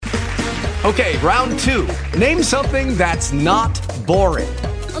Okay, round two. Name something that's not boring.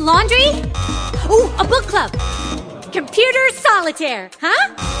 A laundry? Ooh, a book club. Computer solitaire,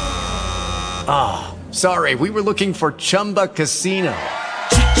 huh? Ah, oh, sorry, we were looking for Chumba Casino.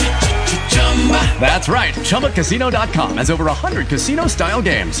 That's right, ChumbaCasino.com has over 100 casino-style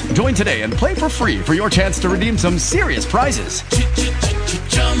games. Join today and play for free for your chance to redeem some serious prizes.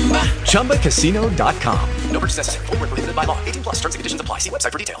 ChumbaCasino.com. No purchase necessary. Void where prohibited by law. 18 plus. Terms and conditions apply. See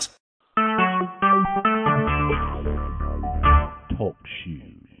website for details. Talk shoes.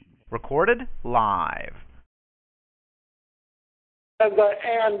 Recorded live. And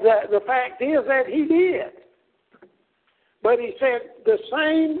the fact is that he did. But he said the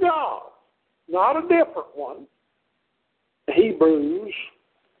same God, not a different one. Hebrews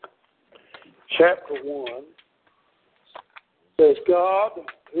chapter 1 says, God,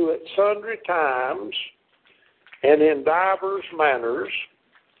 who at sundry times and in divers manners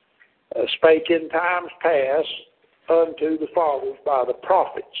spake in times past unto the fathers by the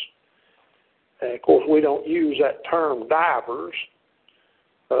prophets. And of course, we don't use that term divers,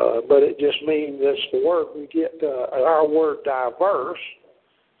 but it just means that's the word we get our word diverse.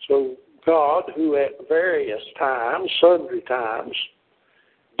 So God, who at various times, sundry times,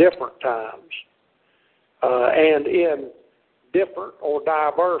 different times, and in different or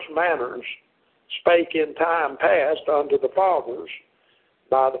diverse manners, spake in time past unto the fathers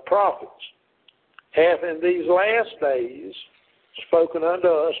by the prophets, hath in these last days spoken unto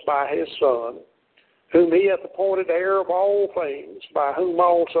us by his Son, whom he hath appointed heir of all things, by whom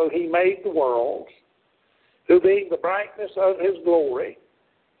also he made the worlds, who being the brightness of his glory,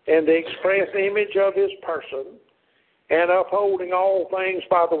 and the express image of his person, and upholding all things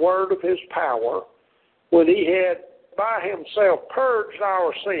by the word of his power, when he had by himself purged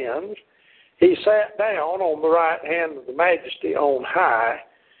our sins, he sat down on the right hand of the Majesty on high,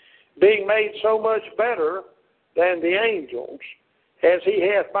 being made so much better than the angels, as he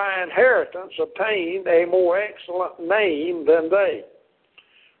hath by inheritance obtained a more excellent name than they.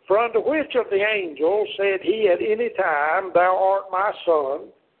 For unto which of the angels said he at any time, Thou art my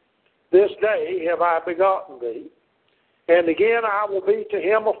Son, this day have I begotten thee, and again I will be to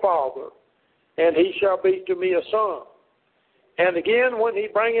him a father, and he shall be to me a son. And again, when he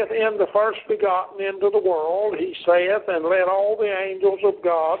bringeth in the first begotten into the world, he saith, And let all the angels of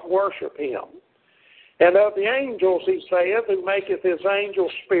God worship him. And of the angels he saith, Who maketh his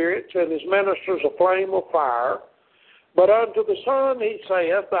angels spirits, and his ministers a flame of fire. But unto the Son he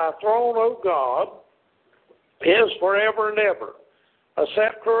saith, Thy throne, O God, is forever and ever. A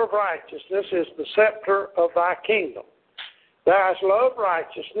scepter of righteousness is the scepter of thy kingdom. Thou hast loved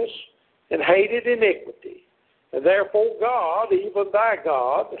righteousness and hated iniquity. And therefore God, even thy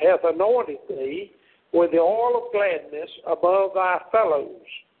God, hath anointed thee with the oil of gladness above thy fellows.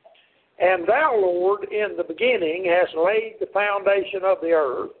 And thou, Lord, in the beginning hast laid the foundation of the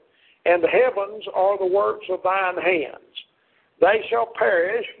earth, and the heavens are the works of thine hands. They shall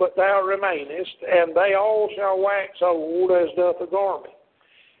perish, but thou remainest, and they all shall wax old as doth a garment.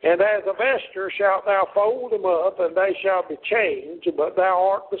 And as a vesture shalt thou fold them up, and they shall be changed, but thou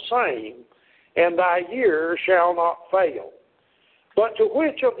art the same, and thy years shall not fail. But to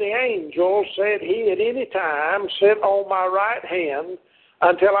which of the angels said he at any time, Sit on my right hand,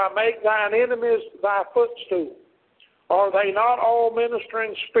 until I make thine enemies thy footstool? Are they not all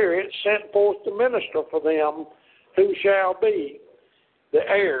ministering spirits sent forth to minister for them who shall be the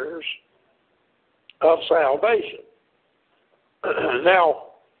heirs of salvation? Now,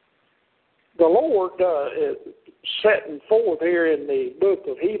 the Lord is setting forth here in the book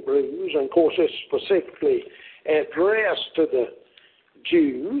of Hebrews, and of course it's specifically addressed to the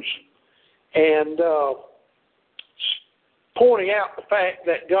Jews, and pointing out the fact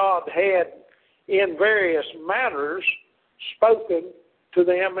that God had in various manners spoken to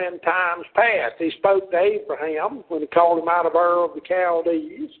them in times past. He spoke to Abraham when he called him out of Ur of the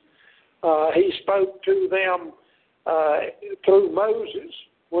Chaldees. He spoke to them through Moses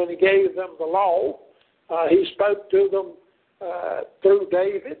when he gave them the law. He spoke to them through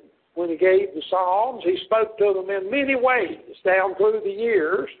David when he gave the Psalms. He spoke to them in many ways down through the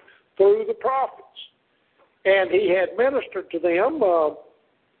years through the prophets. And he had ministered to them.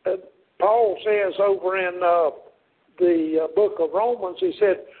 Paul says over in the book of Romans, he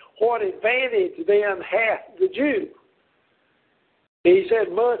said, What advantage then hath the Jew? He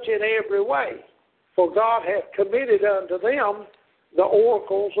said, Much in every way. For God hath committed unto them the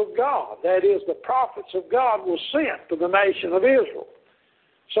oracles of God. That is, the prophets of God were sent to the nation of Israel.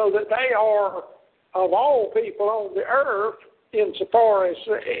 So that they are, of all people on the earth, insofar as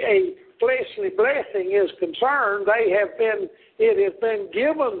a fleshly blessing is concerned, it has been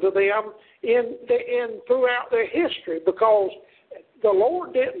given to them in throughout their history, because the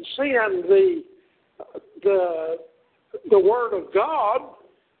Lord didn't send the Word of God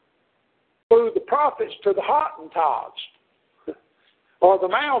through the prophets to the Hottentots or the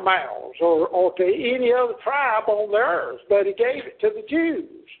Mau-Maus or to any other tribe on the earth, but He gave it to the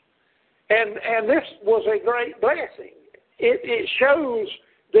Jews. And this was a great blessing. It shows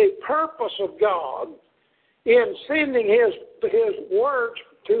the purpose of God in sending His words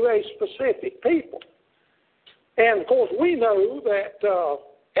to a specific people. And, of course, we know that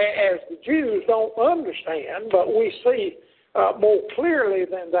as the Jews don't understand, but we see more clearly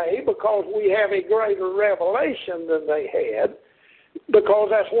than they, because we have a greater revelation than they had, because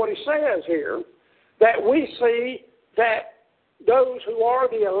that's what He says here, that we see that those who are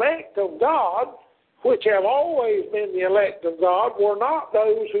the elect of God, which have always been the elect of God, were not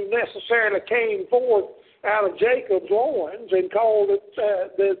those who necessarily came forth out of Jacob's loins and called it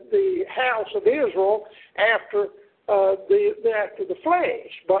the house of Israel after the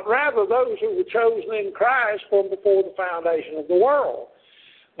flesh, but rather those who were chosen in Christ from before the foundation of the world.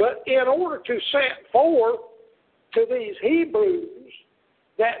 But in order to set forth to these Hebrews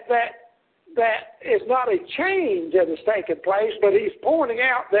that is not a change that has taken place, but he's pointing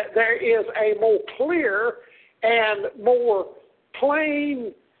out that there is a more clear and more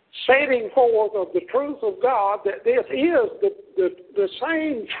plain setting forth of the truth of God, that this is the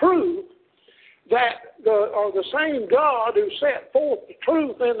same truth the same God who set forth the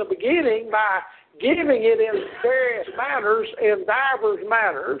truth in the beginning by giving it in various manners, in divers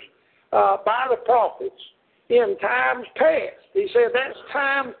manners, by the prophets in times past. He said that's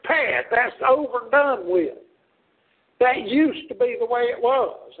times past. That's over and done with. That used to be the way it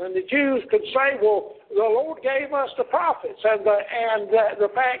was. And the Jews could say, well, the Lord gave us the prophets, and the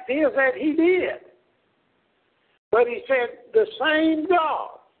fact is that He did. But He said the same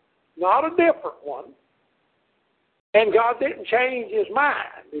God, not a different one. And God didn't change His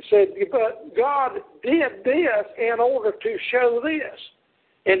mind. He said, but God did this in order to show this.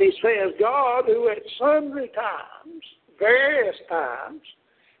 And He says, God, who at sundry times, various times,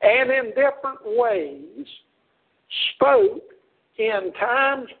 and in different ways, spoke in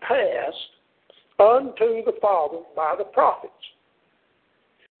times past unto the fathers by the prophets.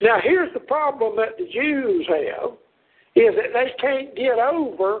 Now, here's the problem that the Jews have, is that they can't get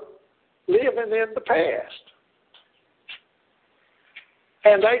over living in the past.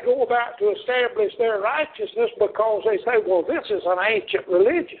 And they go about to establish their righteousness because they say, well, this is an ancient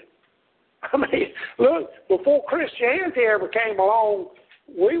religion. I mean, look, before Christianity ever came along,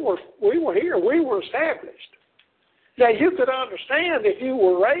 we were here, we were established. Now, you could understand if you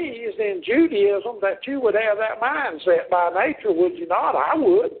were raised in Judaism that you would have that mindset by nature, would you not? I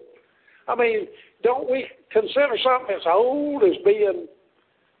would. I mean, don't we consider something that's old as being,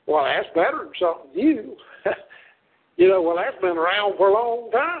 well, that's better than something new? You know, well, that's been around for a long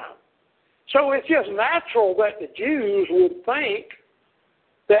time. So it's just natural that the Jews would think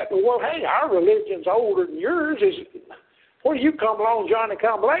that, well, hey, our religion's older than yours. Well, you come along, Johnny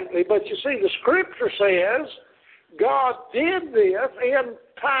come lately. But you see, the Scripture says God did this in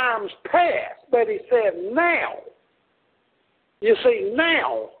times past, but He said now. You see,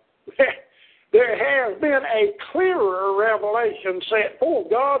 now there has been a clearer revelation set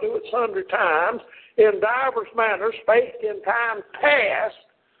forth. God, who at sundry times in divers manners spake in time past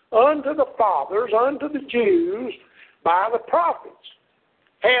unto the fathers, unto the Jews, by the prophets,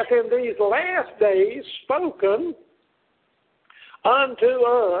 hath in these last days spoken unto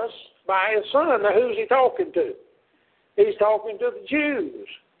us by His Son. Now, who's He talking to? He's talking to the Jews.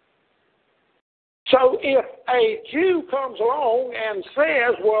 So if a Jew comes along and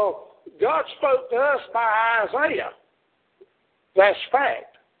says, well, God spoke to us by Isaiah, that's fact.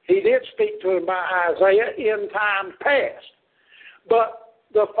 He did speak to him by Isaiah in time past. But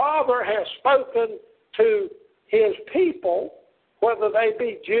the Father has spoken to His people, whether they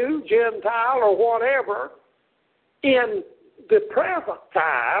be Jew, Gentile, or whatever, in the present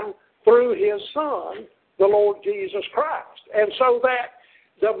time through His Son, the Lord Jesus Christ. And so that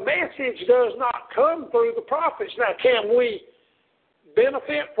the message does not come through the prophets. Now, can we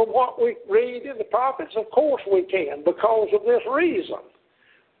benefit from what we read in the prophets? Of course we can, because of this reason.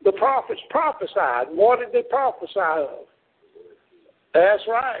 The prophets prophesied. What did they prophesy of? That's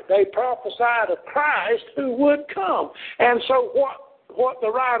right. They prophesied of Christ who would come. And so what the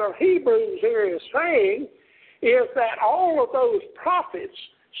writer of Hebrews here is saying is that all of those prophets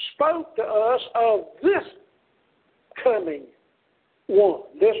spoke to us of this coming one,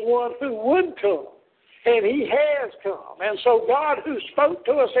 this one who would come. and he has come. And so God, who spoke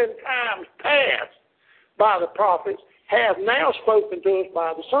to us in times past by the prophets, has now spoken to us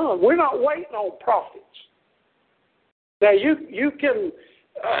by the Son. We're not waiting on prophets. Now, you can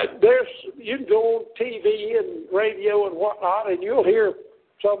go on TV and radio and whatnot, and you'll hear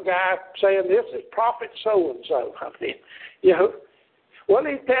some guy saying, this is prophet so-and-so. I mean, well,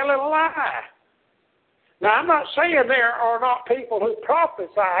 he's telling a lie. Now, I'm not saying there are not people who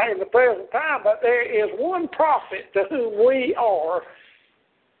prophesy in the present time, but there is one prophet to whom we are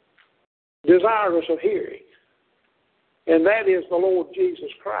desirous of hearing, and that is the Lord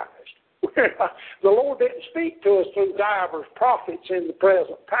Jesus Christ. The Lord didn't speak to us through divers prophets in the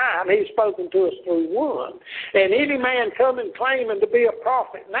present time. He's spoken to us through one. And any man coming claiming to be a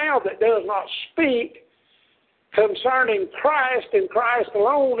prophet now that does not speak concerning Christ and Christ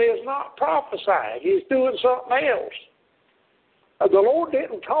alone is not prophesying. He's doing something else. The Lord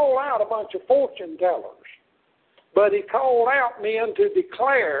didn't call out a bunch of fortune tellers, but he called out men to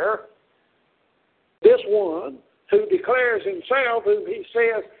declare this one who declares himself, who he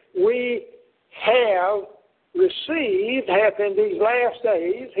says, we have received, hath in these last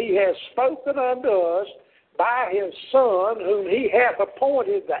days, he has spoken unto us by his Son, whom he hath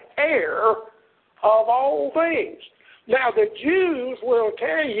appointed the heir of all things. Now, the Jews will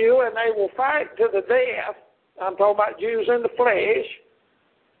tell you, and they will fight to the death, I'm talking about Jews in the flesh,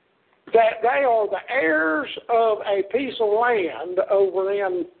 that they are the heirs of a piece of land over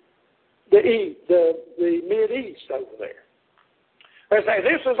in the Mideast over there. They say,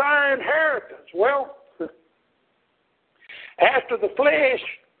 this is our inheritance. Well, after the flesh,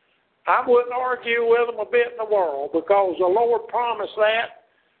 I wouldn't argue with them a bit in the world, because the Lord promised that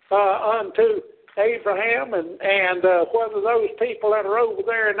unto Abraham, and whether those people that are over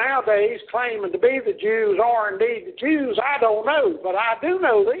there nowadays claiming to be the Jews are indeed the Jews, I don't know. But I do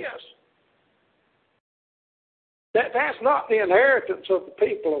know this, that's not the inheritance of the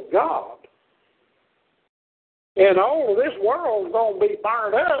people of God. And all of this world is going to be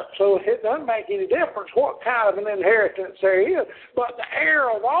burned up, so it doesn't make any difference what kind of an inheritance there is. But the heir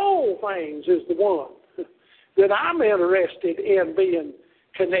of all things is the one that I'm interested in being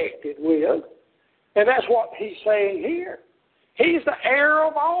connected with. And that's what he's saying here. He's the heir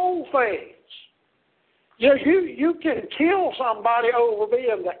of all things. You can kill somebody over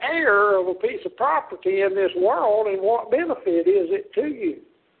being the heir of a piece of property in this world, and what benefit is it to you?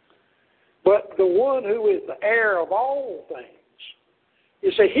 But the one who is the heir of all things,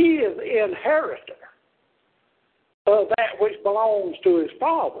 you see, he is the inheritor of that which belongs to his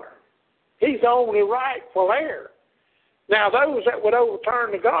Father. He's the only rightful heir. Now, those that would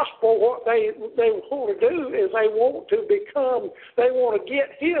overturn the gospel, what they want to do is they want to get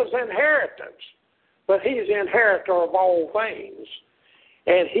his inheritance. But he's the inheritor of all things.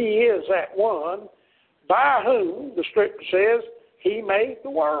 And he is that one by whom, the Scripture says, he made the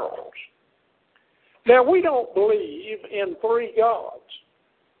worlds. Now, we don't believe in three gods.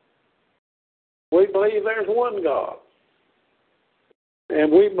 We believe there's one God.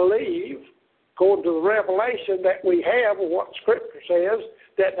 And we believe, according to the revelation that we have of what Scripture says,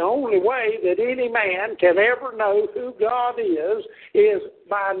 that the only way that any man can ever know who God is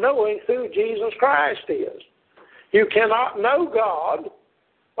by knowing who Jesus Christ is. You cannot know God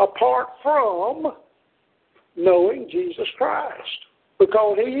apart from knowing Jesus Christ,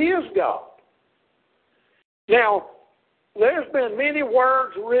 because he is God. Now, there's been many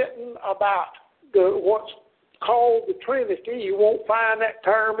words written about what's called the Trinity. You won't find that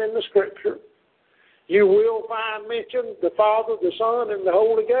term in the Scripture. You will find mentioned the Father, the Son, and the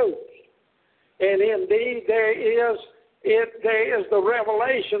Holy Ghost. And indeed, there is the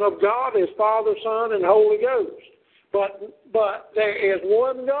revelation of God as Father, Son, and Holy Ghost. But there is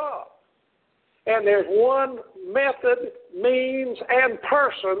one God. And there's one method, means, and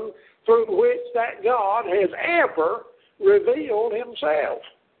person through which that God has ever revealed himself.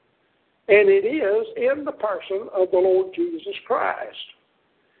 And it is in the person of the Lord Jesus Christ.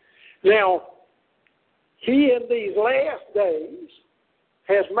 Now, he in these last days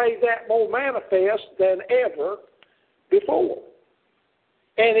has made that more manifest than ever before.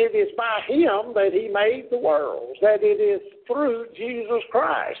 And it is by him that he made the worlds, that it is through Jesus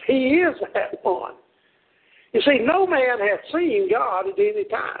Christ. He is that one. You see, no man hath seen God at any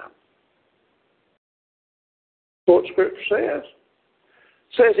time. What Scripture says.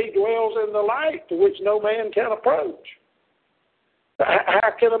 It says he dwells in the light to which no man can approach.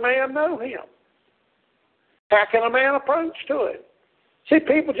 How can a man know him? How can a man approach to it? See,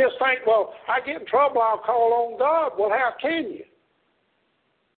 people just think, well, I get in trouble, I'll call on God. Well, how can you?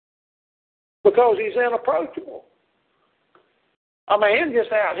 Because he's inapproachable. A man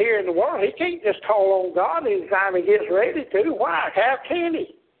just out here in the world, he can't just call on God anytime he gets ready to. Why? How can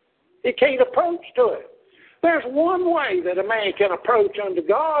he? He can't approach to it. There's one way that a man can approach unto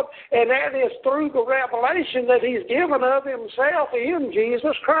God, and that is through the revelation that he's given of himself in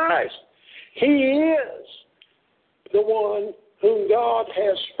Jesus Christ. He is the one whom God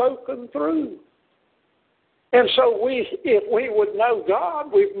has spoken through. And so if we would know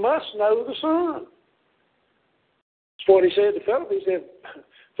God, we must know the Son. That's what he said to Philip. He said,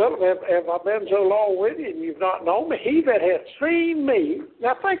 Philip, have I been so long with you and you've not known me? He that hath seen me.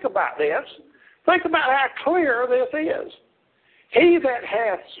 Now think about this. Think about how clear this is. He that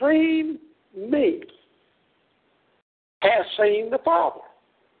hath seen me hath seen the Father.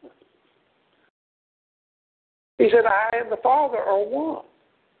 He said, I and the Father are one.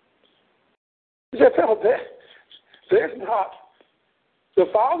 He said, Philip, there's not, the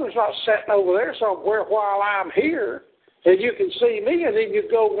Father's not sitting over there somewhere while I'm here, and you can see me, and then you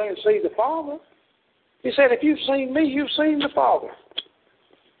go over there and see the Father. He said, if you've seen me, you've seen the Father.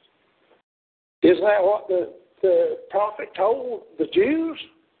 Isn't that what the prophet told the Jews?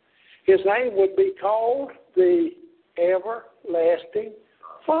 His name would be called the Everlasting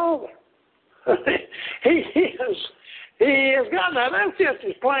Father. He is God. Now, that's just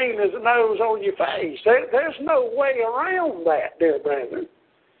as plain as the nose on your face. There's no way around that, dear brethren.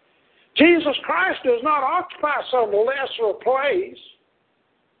 Jesus Christ does not occupy some lesser place.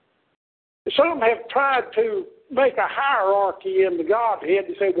 Some have tried to make a hierarchy in the Godhead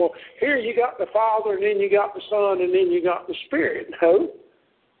and say, well, here you got the Father, and then you got the Son, and then you got the Spirit.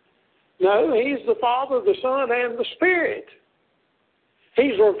 No, He's the Father, the Son, and the Spirit.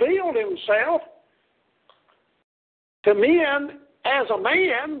 He's revealed Himself to men as a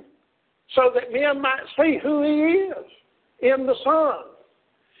man so that men might see who He is in the Son.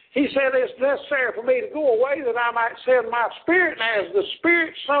 He said it's necessary for me to go away that I might send my Spirit, and as the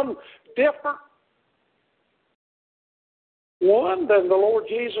Spirit some different one than the Lord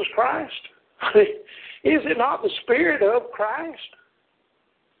Jesus Christ? Is it not the Spirit of Christ?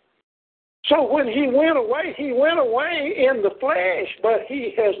 So when He went away in the flesh, but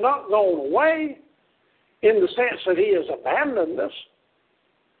He has not gone away in the sense that He has abandoned us,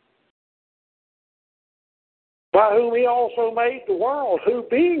 by whom He also made the world, who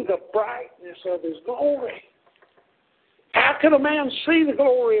being the brightness of His glory. How can a man see the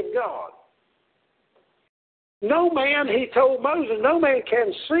glory of God? No man, He told Moses, no man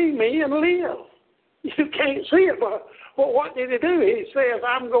can see me and live. You can't see it, but well, what did He do? He says,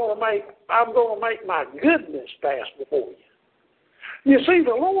 I'm going to make my goodness pass before you. You see,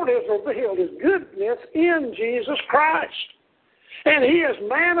 the Lord has revealed His goodness in Jesus Christ. And He has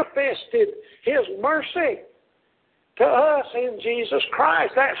manifested His mercy to us in Jesus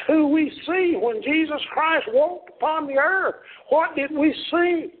Christ. That's who we see when Jesus Christ walked upon the earth. What did we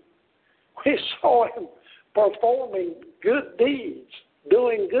see? We saw Him performing good deeds,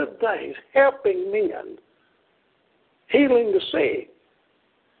 doing good things, helping men, healing the sick,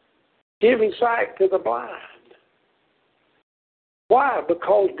 giving sight to the blind. Why?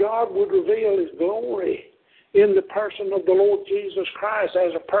 Because God would reveal His glory in the person of the Lord Jesus Christ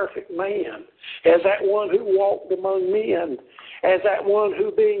as a perfect man, as that one who walked among men, as that one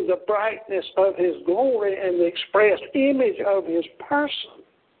who being the brightness of His glory and the express image of His person.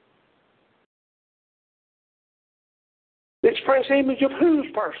 The express image of whose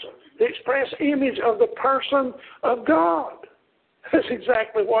person? The express image of the person of God. That's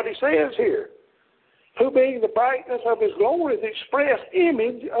exactly what He says here. Who being the brightness of His glory, the express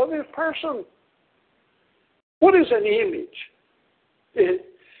image of His person. What is an image?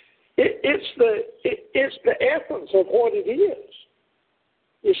 It's the essence of what it is.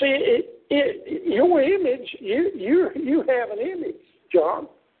 You see, your image, you have an image, John,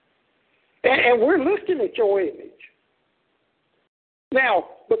 and we're looking at your image. Now,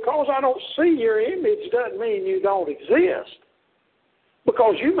 because I don't see your image doesn't mean you don't exist.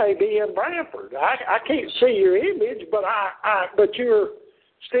 Because you may be in Branford. I can't see your image, but you're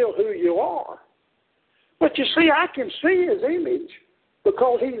still who you are. But you see, I can see His image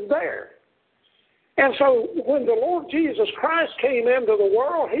because He's there. And so when the Lord Jesus Christ came into the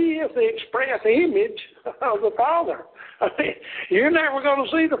world, He is the express image of the Father. I mean, you're never going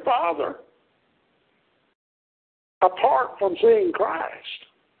to see the Father apart from seeing Christ.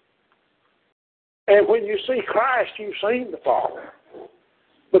 And when you see Christ, you've seen the Father.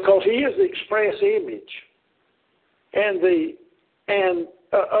 Because He is the express image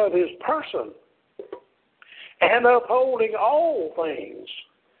of His person, and upholding all things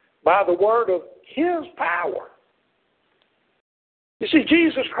by the word of His power. You see,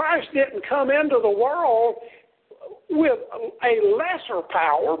 Jesus Christ didn't come into the world with a lesser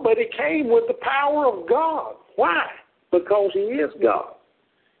power, but he came with the power of God. Why? Because he is God.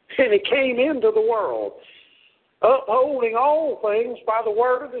 And he came into the world, upholding all things by the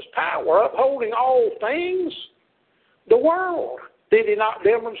word of his power, upholding all things, the world. Did he not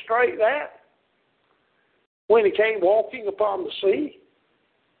demonstrate that when he came walking upon the sea?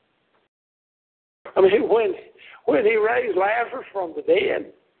 I mean, when he raised Lazarus from the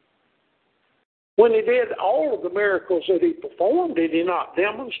dead, when he did all of the miracles that he performed, did he not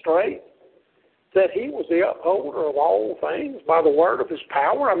demonstrate that he was the upholder of all things by the word of his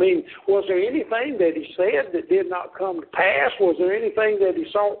power? I mean, was there anything that he said that did not come to pass? Was there anything that he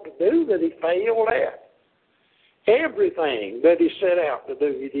sought to do that he failed at? Everything that he set out to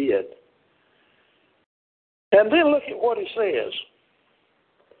do, he did. And then look at what he says.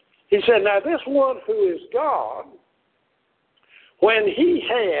 He said, now this one who is God, when he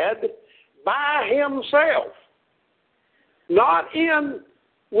had by himself, not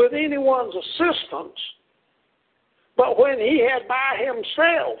with anyone's assistance, but when he had by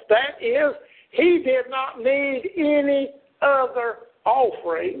himself, that is, he did not need any other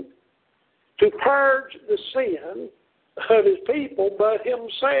offering to purge the sin of his people but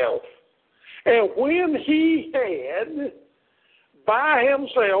himself. And when he had by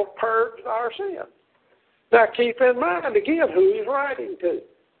himself purged our sin. Now keep in mind again who he's writing to.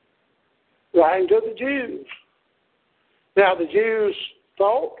 Writing to the Jews. Now the Jews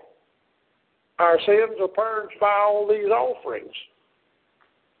thought our sins are purged by all these offerings.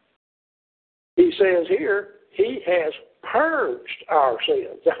 He says here, he has purged our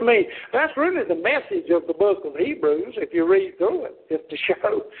sins. I mean, that's really the message of the book of Hebrews, if you read through it, is to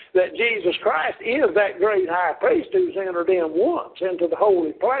show that Jesus Christ is that great high priest who's entered in once into the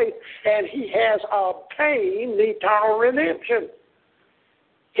holy place, and he has obtained eternal redemption.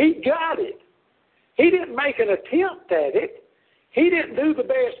 He got it. He didn't make an attempt at it. He didn't do the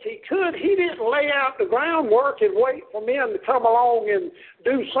best he could. He didn't lay out the groundwork and wait for men to come along and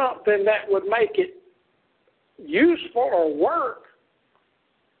do something that would make it useful or work.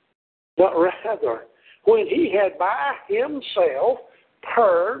 But rather, when he had by himself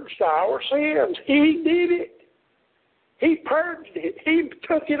purged our sins, he did it. He purged it. He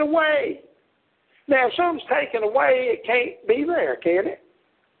took it away. Now, if something's taken away, it can't be there, can it?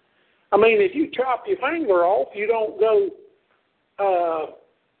 I mean, if you chop your finger off, you don't go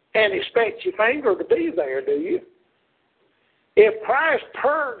and expect your finger to be there, do you? If Christ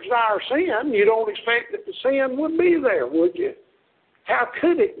purged our sin, you don't expect that the sin would be there, would you? How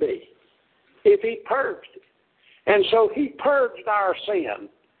could it be if he purged it? And so he purged our sin,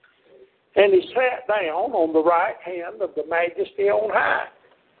 and he sat down on the right hand of the Majesty on high.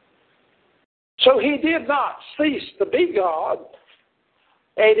 So he did not cease to be God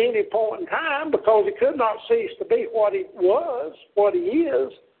at any point in time, because he could not cease to be what he was, what he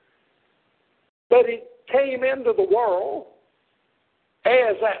is. But he came into the world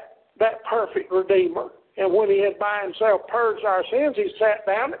as that perfect Redeemer. And when he had by himself purged our sins, he sat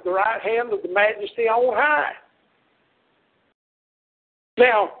down at the right hand of the Majesty on high.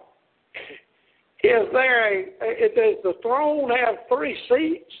 Now, does the throne have 3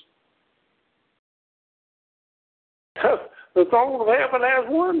 seats? The throne of heaven has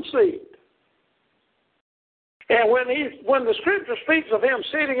 1 seat. And when the Scripture speaks of him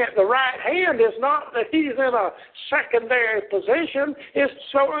sitting at the right hand, it's not that he's in a secondary position. It's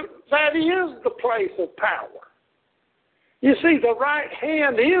so that he is the place of power. You see, the right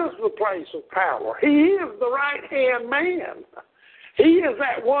hand is the place of power. He is the right-hand man. He is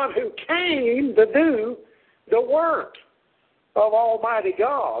that one who came to do the work of Almighty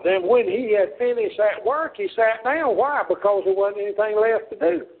God. And when he had finished that work, he sat down. Why? Because there wasn't anything left to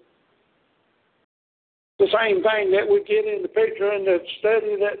do. The same thing that we get in the picture in the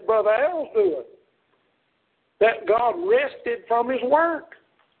study that Brother Al's doing. That God rested from his work.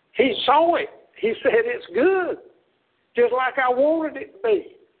 He saw it. He said, it's good. Just like I wanted it to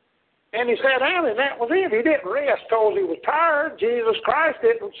be. And he sat down, and that was it. He didn't rest because he was tired. Jesus Christ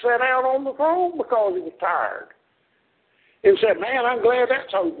didn't sit down on the throne because he was tired. And said, man, I'm glad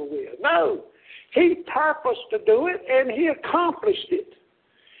that's over with. No. He purposed to do it, and he accomplished it.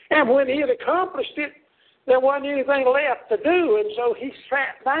 And when he had accomplished it, there wasn't anything left to do, and so he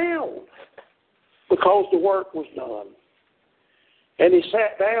sat down because the work was done. And he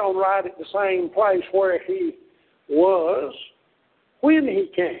sat down right at the same place where he was when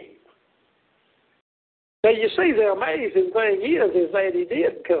he came. Now, you see, the amazing thing is that he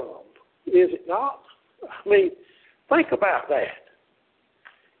did come, is it not? I mean, think about that.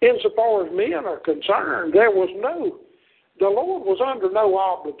 Insofar as men are concerned, the Lord was under no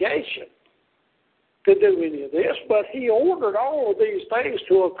obligation to do any of this, but he ordered all of these things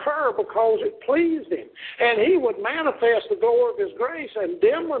to occur because it pleased him. And he would manifest the glory of his grace and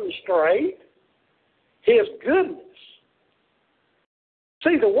demonstrate his goodness.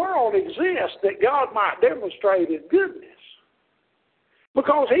 See, the world exists that God might demonstrate his goodness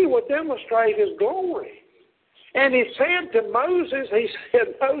because he would demonstrate his glory. And he said to Moses, he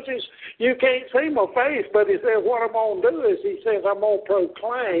said, Moses, you can't see my face, but he said, what I'm going to do is, he says, I'm going to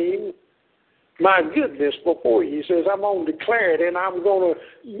proclaim my goodness before you. He says, I'm going to declare it, and I'm going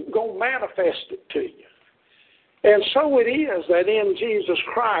to manifest it to you. And so it is that in Jesus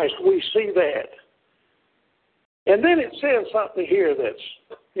Christ we see that. And then it says something here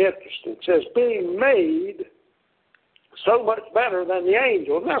that's interesting. It says, being made so much better than the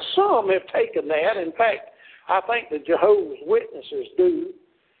angels. Now, some have taken that. In fact, I think the Jehovah's Witnesses do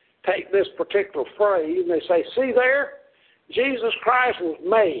take this particular phrase, and they say, see there, Jesus Christ was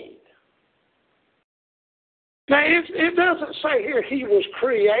made. Now, it doesn't say here he was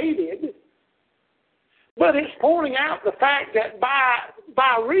created, but it's pointing out the fact that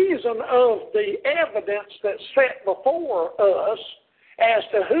by reason of the evidence that's set before us as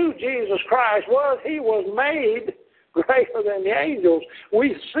to who Jesus Christ was, he was made greater than the angels.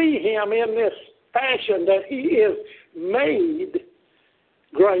 We see him in this fashion that he is made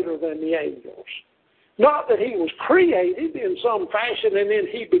greater than the angels. Not that he was created in some fashion and then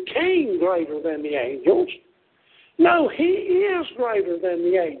he became greater than the angels. No, he is greater than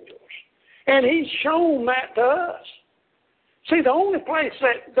the angels. And he's shown that to us. See, the only place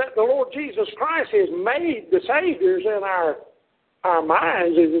that the Lord Jesus Christ has made the Savior is in our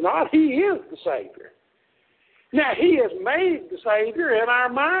minds, is it not? He is the Savior. Now, he has made the Savior in our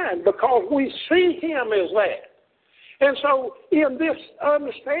mind because we see him as that. And so in this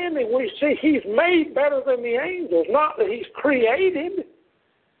understanding, we see he's made better than the angels. Not that he's created,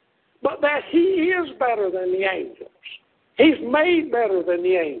 but that he is better than the angels. He's made better than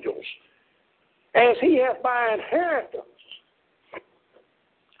the angels, as he hath by inheritance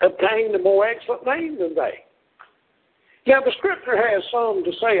obtained a more excellent name than they. Now, the Scripture has something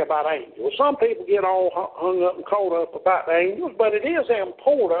to say about angels. Some people get all hung up and caught up about the angels, but it is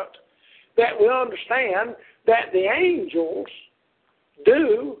important that we understand that the angels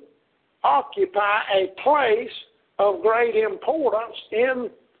do occupy a place of great importance in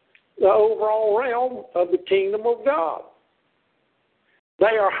the overall realm of the kingdom of God.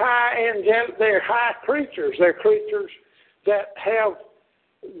 They are high angelic, they're high creatures. They're creatures that have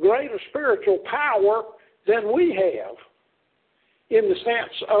greater spiritual power than we have, in the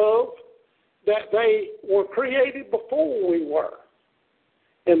sense of that they were created before we were.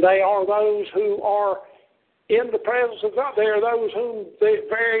 And they are those who are in the presence of God. They are those whom the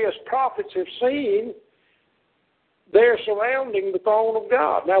various prophets have seen. They're surrounding the throne of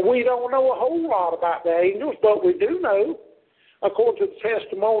God. Now, we don't know a whole lot about the angels, but we do know, according to the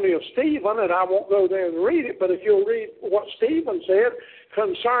testimony of Stephen, and I won't go there and read it, but if you'll read what Stephen said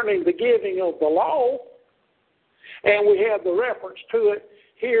concerning the giving of the law, and we have the reference to it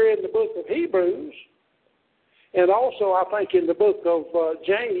here in the book of Hebrews, and also I think in the book of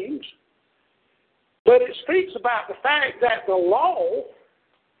James, but it speaks about the fact that the law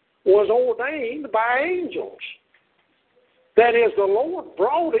was ordained by angels. That is, the Lord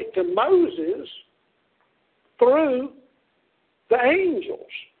brought it to Moses through the angels.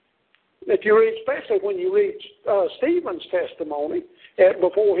 If you read, especially when you read Stephen's testimony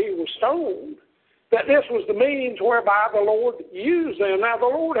before he was stoned, that this was the means whereby the Lord used them. Now, the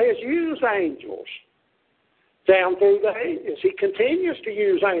Lord has used angels down through the ages. He continues to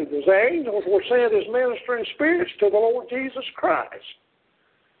use angels. The angels were sent as ministering spirits to the Lord Jesus Christ.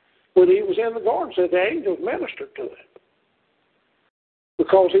 When he was in the garden, said the angels ministered to him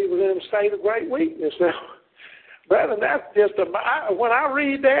because he was in a state of great weakness. Now, brother, that's just when I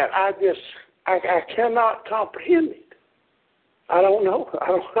read that, I cannot comprehend it. I don't know. I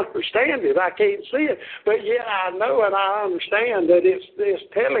don't understand it. I can't see it. But yet I know and I understand that it's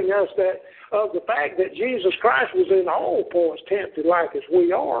telling us that of the fact that Jesus Christ was in all points tempted like as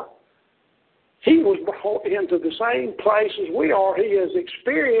we are. He was brought into the same place as we are. He has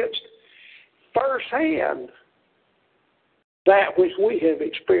experienced firsthand that which we have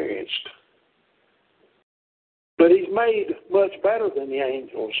experienced. But he's made much better than the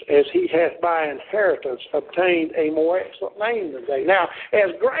angels, as he hath by inheritance obtained a more excellent name than they. Now,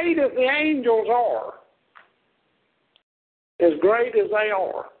 as great as the angels are, as great as they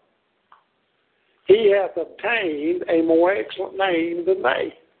are, he hath obtained a more excellent name than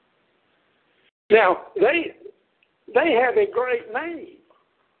they. Now, they have a great name,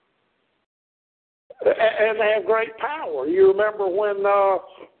 and they have great power. You remember when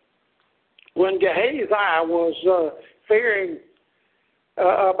when Gehazi was fearing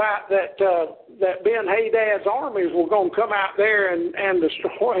about that Ben-Hadad's armies were going to come out there and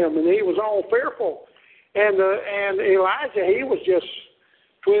destroy him, and he was all fearful. And Elijah, he was just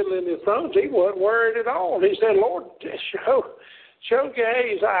twiddling his thumbs. He wasn't worried at all. And he said, Lord, show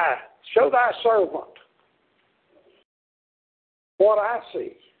Gehazi, show thy servant what I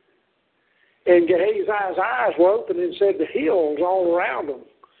see. And Gehazi's eyes were open, and said the hills all around him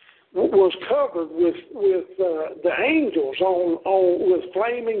was covered with the angels with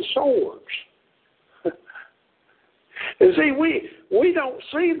flaming swords. And see, we don't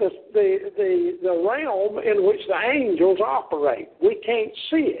see the realm in which the angels operate. We can't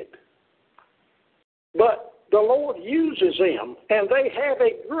see it. But the Lord uses them, and they have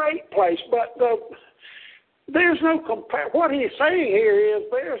a great place. But there's no what he's saying here is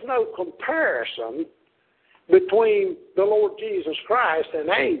there's no comparison between the Lord Jesus Christ and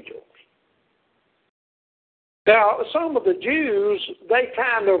angels. Now, some of the Jews, they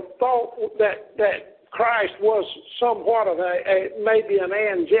kind of thought that Christ was somewhat of maybe an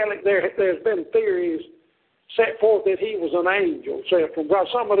angelic. There's been theories set forth that he was an angel. From God.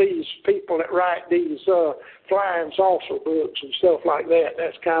 Some of these people that write these flying saucer books and stuff like that,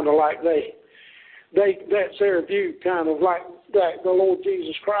 that's kind of like that's their view, kind of like that the Lord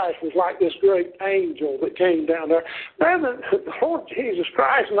Jesus Christ was like this great angel that came down there. The Lord Jesus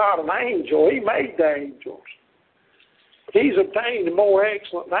Christ is not an angel. He made the angels. He's obtained a more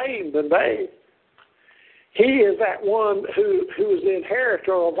excellent name than they. He is that one who is the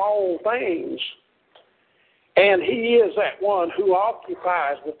inheritor of all things. And he is that one who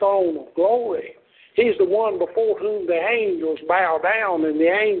occupies the throne of glory. He's the one before whom the angels bow down and the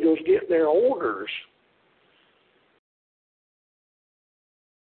angels get their orders.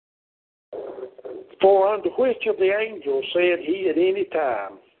 For unto which of the angels said he at any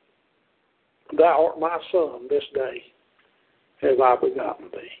time, Thou art my son, this day have I begotten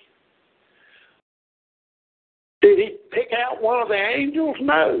thee? Did he pick out one of the angels?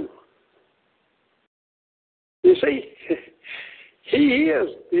 No. You see, he is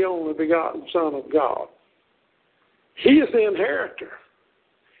the only begotten Son of God. He is the inheritor.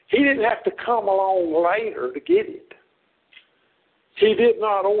 He didn't have to come along later to get it. He did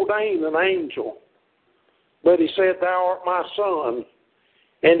not ordain an angel, but he said, Thou art my son.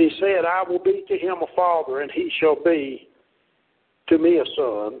 And he said, I will be to him a father, and he shall be to me a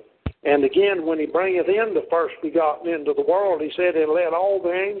son. And again, when he bringeth in the first begotten into the world, he said, and let all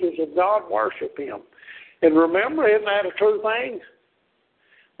the angels of God worship him. And remember, isn't that a true thing?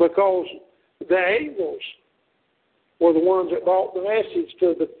 Because the angels were the ones that brought the message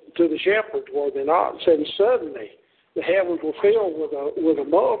to the shepherds, were they not? And said, and suddenly the heavens were filled with a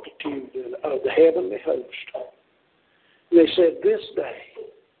multitude of the heavenly host. And they said, this day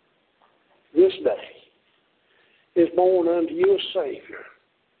is born unto you a Savior.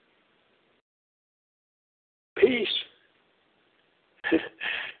 Peace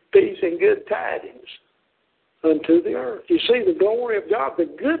and good tidings unto the earth. You see, the glory of God, the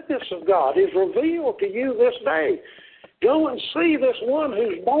goodness of God is revealed to you this day. Go and see this one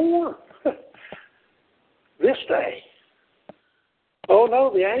who's born this day. Oh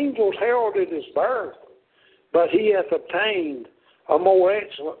no, the angels heralded his birth, but he hath obtained a more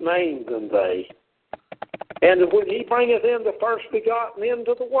excellent name than they. And when he bringeth in the first begotten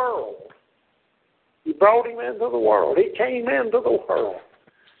into the world, he brought him into the world. He came into the world,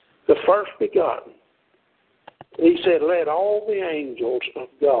 the first begotten. He said, let all the angels of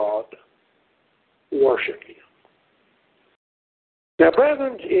God worship him. Now,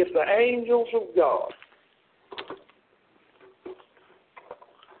 brethren, if the angels of God,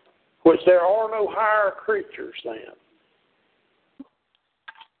 which there are no higher creatures than,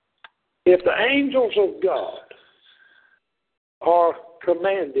 if the angels of God are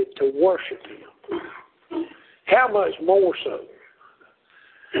commanded to worship him, how much more so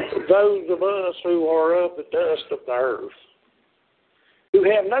those of us who are of the dust of the earth, who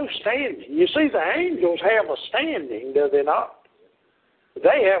have no standing. You see, the angels have a standing, do they not?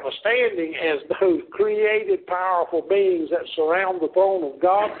 They have a standing as those created, powerful beings that surround the throne of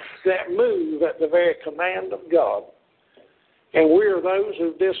God, that move at the very command of God. And we are those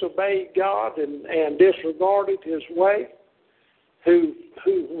who disobeyed God and disregarded his way, who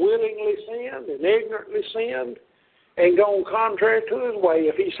willingly sinned and ignorantly sinned and gone contrary to his way.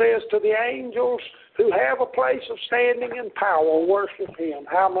 If he says to the angels who have a place of standing and power, worship him,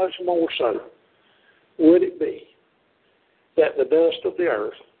 how much more so would it be that the dust of the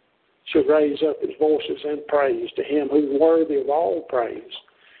earth should raise up its voices in praise to him who is worthy of all praise,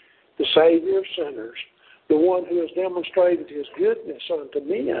 the Savior of sinners, the one who has demonstrated his goodness unto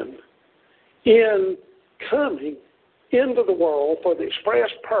men in coming into the world for the express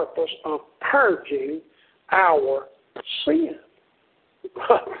purpose of purging our sin.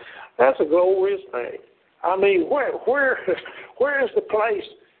 That's a glorious thing. I mean, where is the place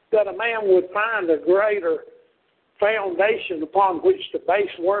that a man would find a greater foundation upon which to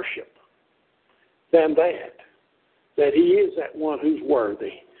base worship than that he is that one who's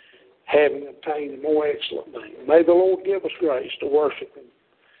worthy, having obtained a more excellent name. May the Lord give us grace to worship him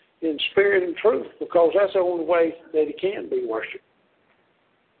in spirit and truth, because that's the only way that he can be worshipped.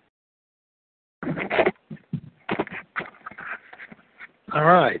 All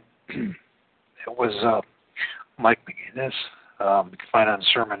right. It was Mike McGinnis. You can find it on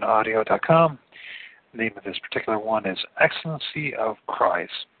sermonaudio.com. The name of this particular one is Excellency of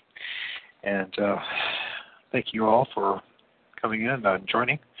Christ. And thank you all for coming in and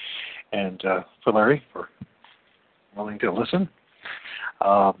joining, and for Larry for willing to listen.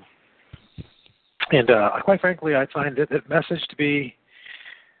 And quite frankly, I find that message to be,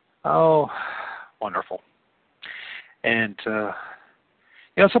 wonderful. And,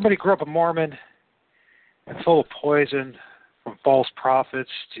 somebody grew up a Mormon and full of poison, from false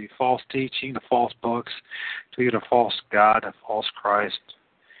prophets to false teaching to false books to even a false God, a false Christ,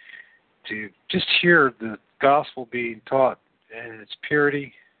 to just hear the gospel being taught in its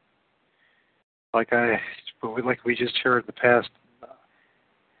purity, like we just heard the past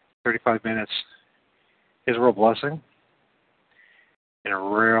 35 minutes, is a real blessing and a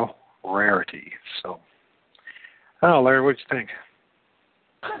real rarity. So, Larry, what do you think?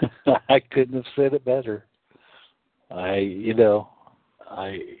 I couldn't have said it better.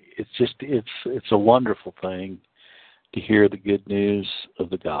 It's a wonderful thing to hear the good news of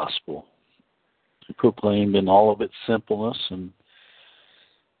the gospel proclaimed in all of its simpleness, and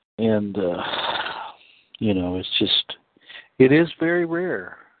it is very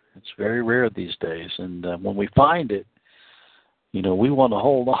rare. It's very rare these days, and when we find it, we want to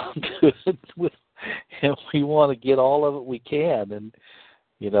hold on to it and we want to get all of it we can. And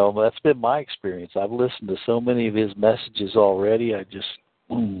that's been my experience. I've listened to so many of his messages already. I just,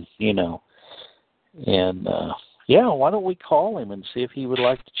 why don't we call him and see if he would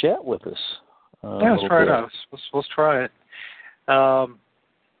like to chat with us? Let's try it out. Let's try it.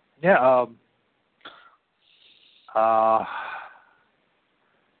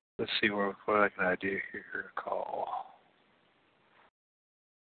 Let's see what can I do here. Call.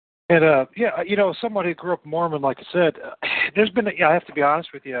 And someone who grew up Mormon, like I said, there's been. I have to be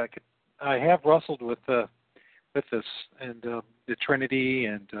honest with you. I have wrestled with this and the Trinity,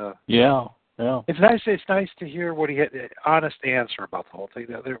 and It's nice to hear what he had, honest answer about the whole thing.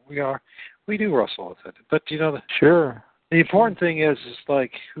 We do wrestle with it, but sure. The important thing is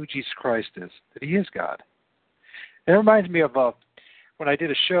like who Jesus Christ is. That He is God. It reminds me of when I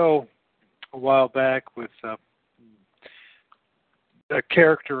did a show a while back with a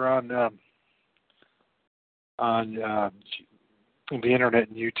character on the internet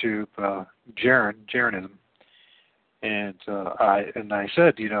and YouTube, Jaronism, and I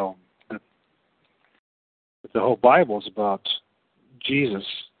said, that the whole Bible is about Jesus,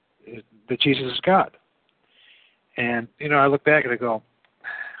 that Jesus is God, and I look back and I go,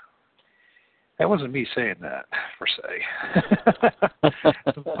 that wasn't me saying that per se,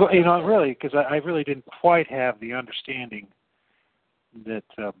 but, really, because I really didn't quite have the understanding that,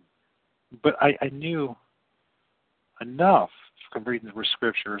 but I knew enough from reading the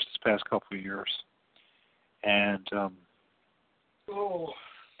scriptures this past couple of years, and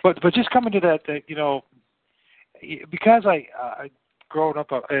but just coming to that because I grown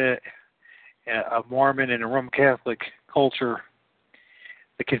up a Mormon in a Roman Catholic culture,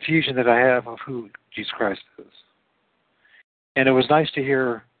 the confusion that I have of who Jesus Christ is, and it was nice to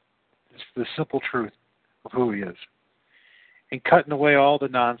hear the simple truth of who He is, and cutting away all the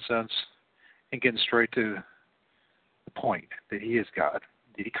nonsense and getting straight to the point that He is God,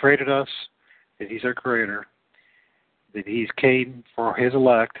 that He created us, that He's our Creator, that He's came for His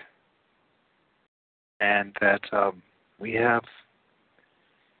elect, and that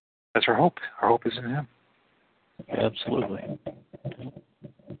that's our hope. Our hope is in Him. Absolutely.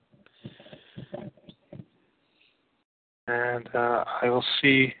 And I will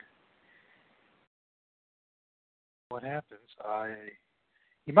see what happens.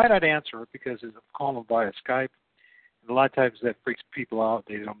 He might not answer it because I'm calling him via Skype, and a lot of times that freaks people out.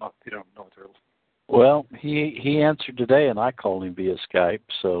 They don't know what they're. Well, he answered today, and I called him via Skype,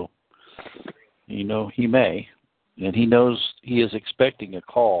 so he may, and he knows he is expecting a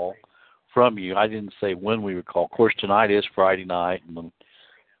call from you. I didn't say when we would call. Of course, tonight is Friday night, and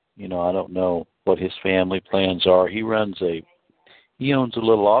I don't know what his family plans are. He owns a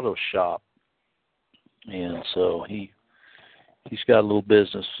little auto shop and so he's got a little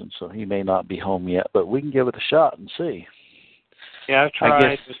business, and so he may not be home yet. But we can give it a shot and see. Yeah, I've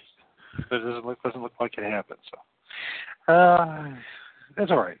tried, but it doesn't look like it happened. So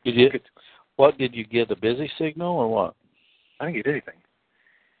that's all right. Did you get a busy signal or what? I didn't get anything.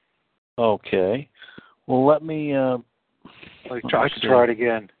 Okay. Well, let me. I can try it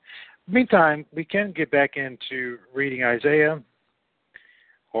again. Meantime, we can get back into reading Isaiah,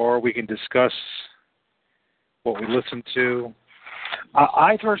 or we can discuss what we listened to.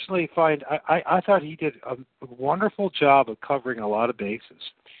 I personally find I thought he did a wonderful job of covering a lot of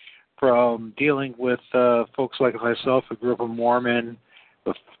bases, from dealing with folks like myself who grew up a Mormon,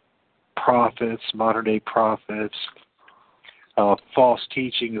 with prophets, modern day prophets, false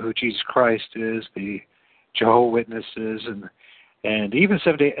teaching of who Jesus Christ is, the Jehovah's Witnesses, and even a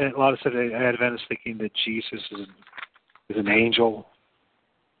lot of Seventh-day Adventists thinking that Jesus is an angel.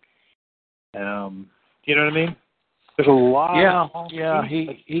 You know what I mean? There's a lot. Yeah.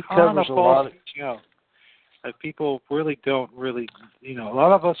 He covers a lot of. That people really don't a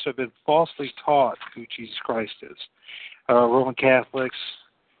lot of us have been falsely taught who Jesus Christ is. Roman Catholics,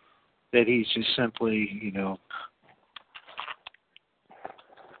 that he's just simply,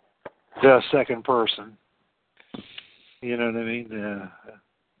 the second person. You know what I mean?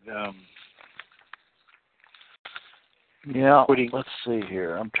 Let's see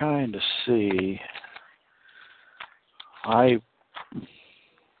here. I'm trying to see. I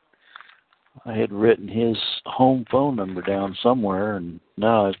had written his home phone number down somewhere, and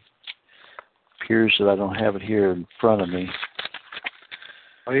now it appears that I don't have it here in front of me.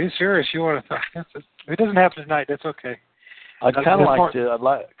 Are you serious? You want to talk? If it doesn't happen tonight, that's okay. I'd kind of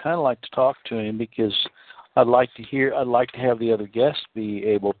like to talk to him, because I'd like to have the other guests be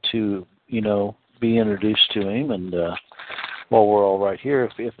able to, be introduced to him, and while we're all right here,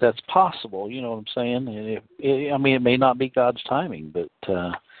 if that's possible, you know what I'm saying? And it may not be God's timing, but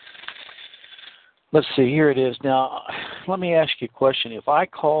let's see. Here it is. Now, let me ask you a question. If I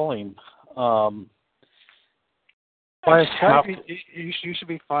call him, you should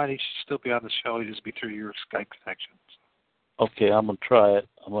be fine. He should still be on the show. He'll just be through your Skype connection. Okay, I'm going to try it.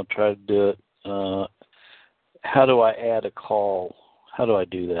 I'm going to try to do it. How do I add a call? How do I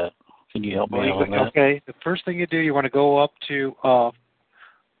do that? Can you help me out on that? Okay, the first thing you do, you want to go up to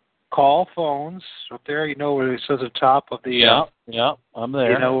call phones. Up there, where it says at the top of the... Yeah, I'm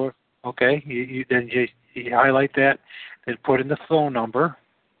there. Okay, you highlight that, then put in the phone number.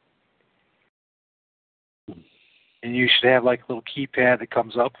 And you should have like a little keypad that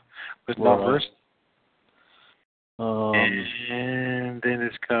comes up with numbers. And then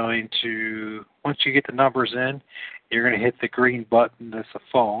it's going to, once you get the numbers in, you're going to hit the green button that's a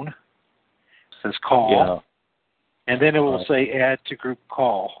phone. It says call. Yeah. And then it will say add to group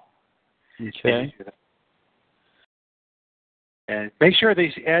call. Okay. And make sure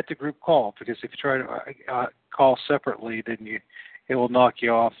they add to group call, because if you try to call separately, then it will knock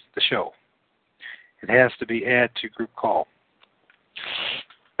you off the show. It has to be add to group call.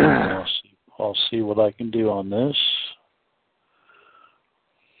 I'll see what I can do on this.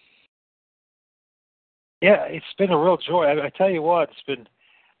 Yeah, it's been a real joy. I tell you what, it's been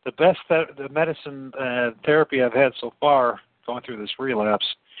the best the medicine therapy I've had so far, going through this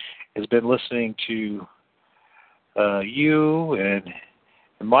relapse, has been listening to you and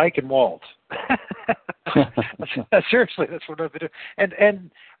Mike and Walt. Seriously, that's what I've been doing.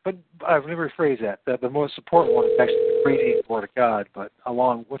 But let me rephrase that. The most important one is actually reading the Word of God. But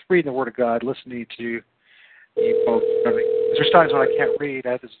along with reading the Word of God, listening to you folks. There's times when I can't read.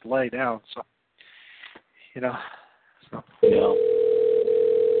 I have to just lay down. So, Yeah.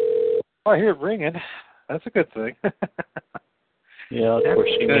 I hear it ringing. That's a good thing. Yeah, of course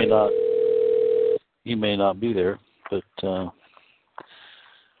he may not be there, but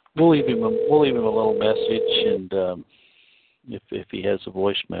we'll leave him a little message, and if he has a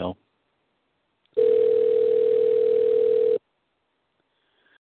voicemail.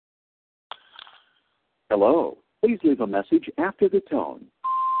 Hello. Please leave a message after the tone.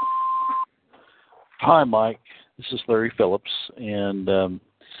 Hi, Mike. This is Larry Phillips, and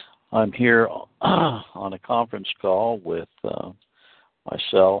I'm here on a conference call with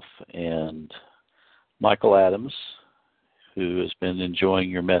myself and Michael Adams, who has been enjoying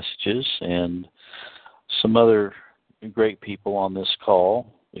your messages, and some other great people on this call.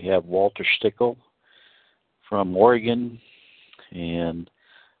 We have Walter Stickle from Oregon, and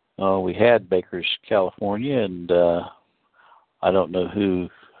we had Bakers, California, and I don't know who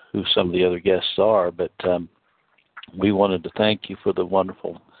some of the other guests are, but we wanted to thank you for the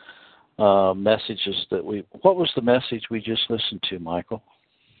wonderful messages that what was the message we just listened to, Michael?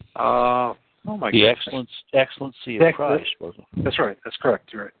 Oh my The goodness. excellency of Christ, wasn't it? That's right. That's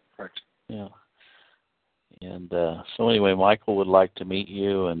correct. You're right. Correct. Yeah. And so anyway, Michael would like to meet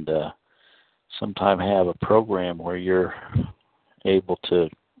you and sometime have a program where you're able to,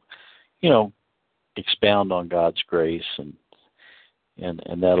 expound on God's grace and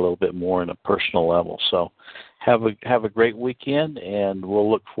that a little bit more in a personal level. So have a great weekend, and we'll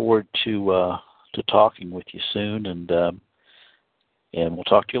look forward to talking with you soon, and we'll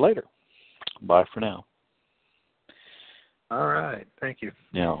talk to you later. Bye for now. All right. Thank you.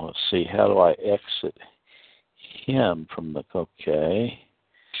 Now let's see. How do I exit him from the? Okay.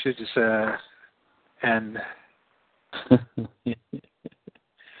 Should just and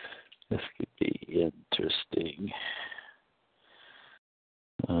this could be interesting.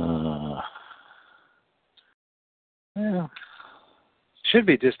 Yeah. Should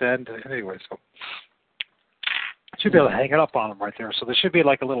be just end anyway. So should be able to hang it up on them right there. So there should be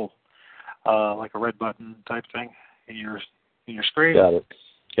like a little, like a red button type thing in your screen. Got it.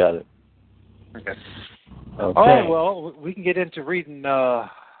 Okay. Okay. All right. Well, we can get into reading what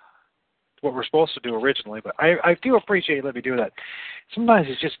we're supposed to do originally, but I do appreciate you letting me do that. Sometimes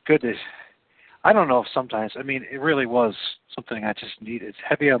it's just good to. I don't know if sometimes. I mean, it really was something I just needed. It's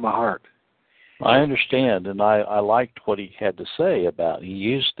heavy on my heart. I understand, and I liked what he had to say about. He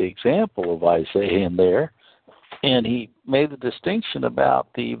used the example of Isaiah in there, and he made the distinction about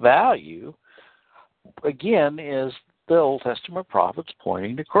the value. Again, is the Old Testament prophets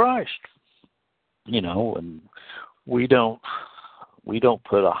pointing to Christ. And we don't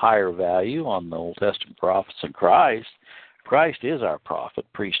put a higher value on the Old Testament prophets than Christ. Christ is our prophet,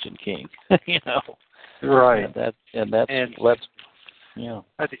 priest, and king. Right.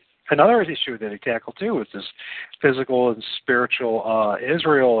 Another issue that he tackled too is this physical and spiritual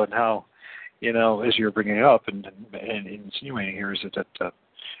Israel, and how, as you're bringing up and insinuating here, is that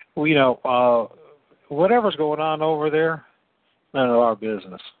whatever's going on over there, none of our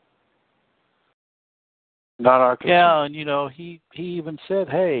business. Not our concern. Yeah, and he even said,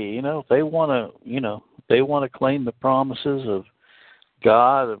 hey, if they want to claim the promises of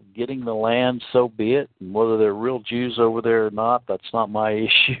God of getting the land, so be it. And whether they're real Jews over there or not, that's not my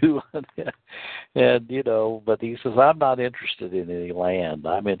issue. And but he says, I'm not interested in any land.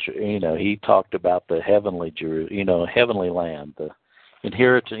 I'm interested. He talked about the heavenly heavenly land, the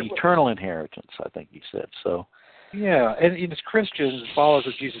eternal inheritance, I think he said. So. Yeah, and as Christians, followers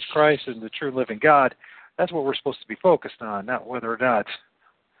of Jesus Christ and the true living God, that's what we're supposed to be focused on, not whether or not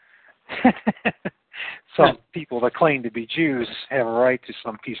some people that claim to be Jews have a right to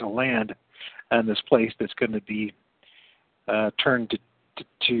some piece of land and this place that's going to be turned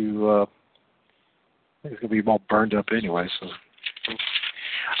to it's going to be all burned up anyway. So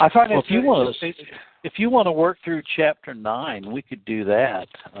I find if you want to work through chapter 9, we could do that.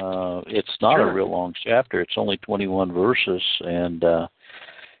 It's not a real long chapter. It's only 21 verses, and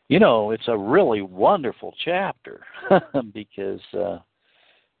it's a really wonderful chapter because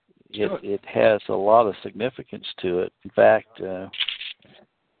it has a lot of significance to it. In fact,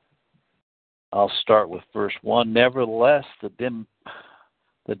 I'll start with verse 1. Nevertheless, the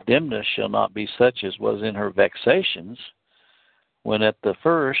dimness shall not be such as was in her vexations, when at the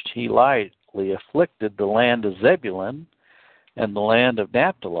first he lightly afflicted the land of Zebulun and the land of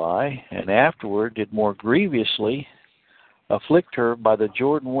Naphtali, and afterward did more grievously afflict her by the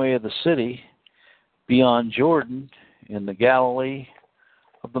Jordan way of the city, beyond Jordan, in the Galilee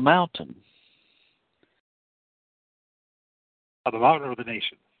of the mountain. Of the mountain or the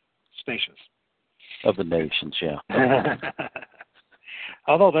nation? Nations. Of the nations, yeah.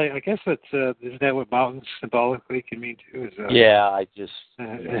 Although I guess that's isn't that what mountains symbolically can mean too? Yeah, I just.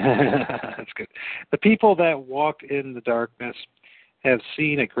 That's good. The people that walk in the darkness have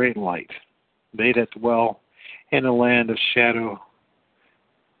seen a great light. They that dwell in the land of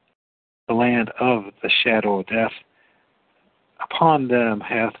the shadow of death, upon them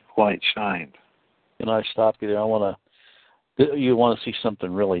hath light shined. Can I stop you there? You want to see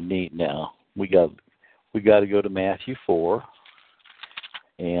something really neat now? We got to go to Matthew 4,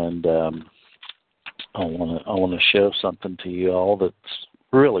 and I want to show something to you all that's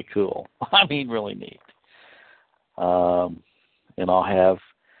really cool. I mean, really neat. And I'll have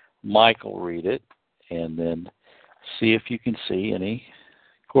Michael read it, and then see if you can see any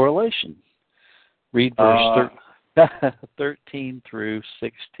correlation. Read verse 13 through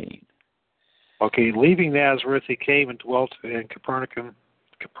 16. Okay, leaving Nazareth, he came and dwelt in Capernaum.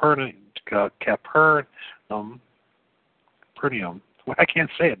 I can't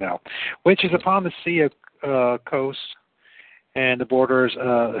say it now. Which is upon the sea of coast, and the borders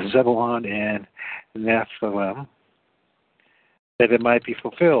of Zebulun and Naphtali, that it might be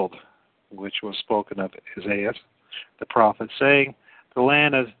fulfilled, which was spoken of Isaiah, the prophet, saying, the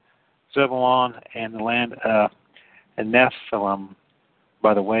land of Zebulun and the land of Nephthalim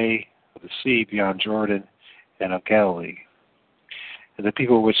by the way of the sea beyond Jordan and of Galilee. And the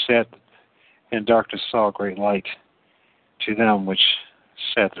people which sat in darkness saw a great light. To them which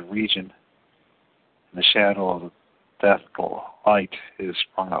sat the region in the shadow of the death, light is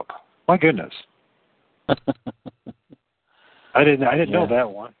sprung up. My goodness. I didn't know that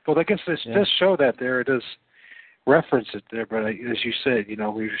one. Well, I guess this does show that there. It does reference it there, but as you said,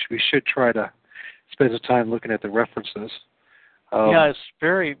 we should try to spend some time looking at the references. It's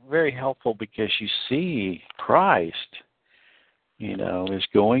very, very helpful because you see Christ, is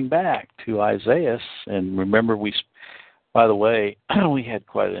going back to Isaiah. And remember, by the way, we had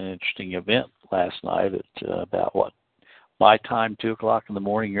quite an interesting event last night at about my time, 2:00 in the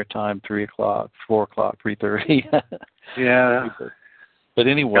morning, your time, 3:00, 4:00, 3:30. Yeah. But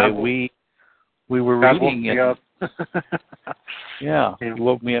anyway, we were reading it. It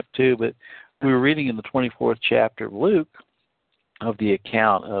woke me up too. But we were reading in the 24th chapter of Luke of the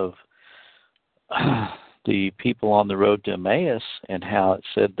account of the people on the road to Emmaus and how it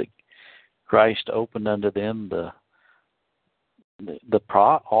said that Christ opened unto them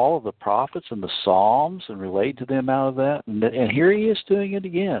all of the prophets and the Psalms and relayed to them out of that. And here he is doing it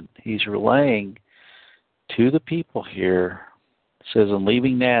again. He's relaying to the people here. It says, in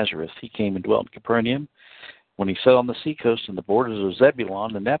leaving Nazareth, he came and dwelt in Capernaum. When he sat on the seacoast in the borders of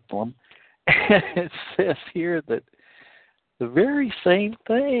Zebulun and Nephthalim, it says here that the very same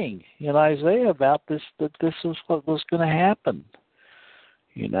thing in Isaiah about this, that this is what was going to happen.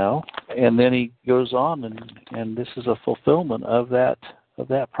 And then he goes on, and this is a fulfillment of that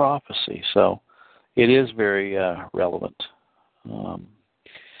prophecy. So it is very relevant. One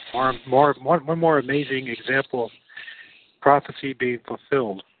more amazing example of prophecy being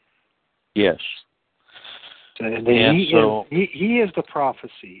fulfilled. Yes. And he is the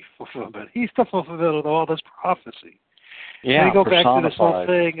prophecy fulfillment. He's the fulfillment of all this prophecy. Yeah, and we go back to this whole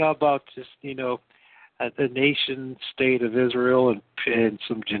thing about just, the nation state of Israel and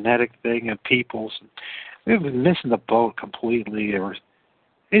some genetic thing and peoples. We've been missing the boat completely.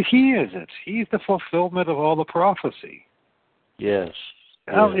 He is it. He's the fulfillment of all the prophecy. Yes.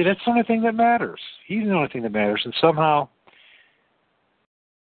 That's the only thing that matters. He's the only thing that matters. And somehow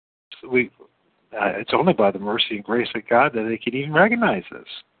it's only by the mercy and grace of God that they can even recognize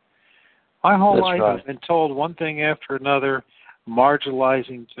this. My whole life I've been told one thing after another,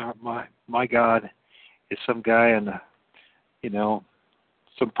 marginalizing my God is some guy in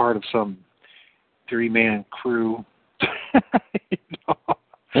some part of some 3-man crew.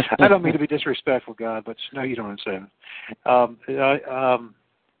 I don't mean to be disrespectful, God, but you don't understand.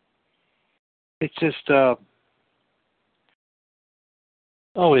 It's just.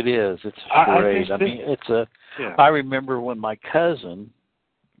 It is. It's great. I remember when my cousin,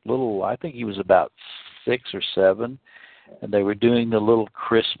 I think he was about 6 or 7, and they were doing the little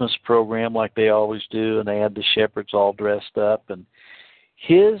Christmas program like they always do, and they had the shepherds all dressed up. And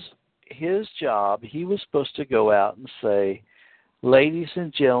his job, he was supposed to go out and say, "Ladies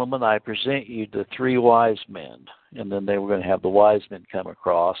and gentlemen, I present you the 3 wise men." And then they were going to have the wise men come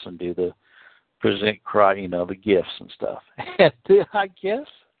across and do the the gifts and stuff. And then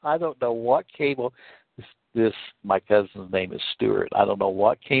I don't know what came over my cousin's name is Stuart. I don't know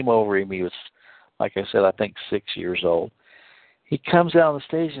what came over him. He was, like I said, I think 6 years old. He comes out on the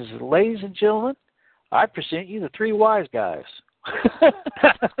stage and says, "Ladies and gentlemen, I present you the 3 wise guys."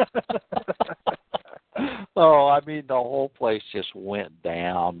 The whole place just went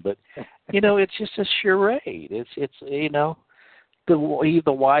down. But, it's just a charade. It's the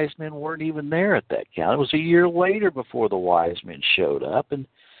wise men weren't even there at that count. It was a year later before the wise men showed up. And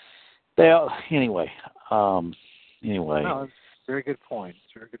anyway. No, very good point.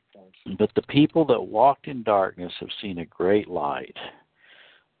 Very good point. But the people that walked in darkness have seen a great light.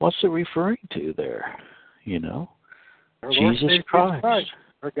 What's it referring to there? Jesus Christ.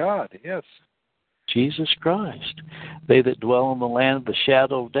 Our God, yes. Jesus Christ. They that dwell in the land of the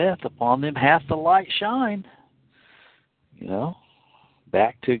shadow of death, upon them hath the light shine.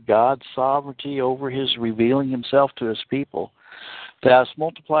 Back to God's sovereignty over his revealing himself to his people. Thou hast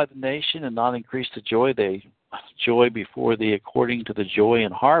multiplied the nation and not increased the joy. They joy before thee according to the joy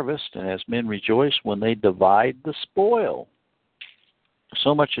in harvest, and as men rejoice when they divide the spoil.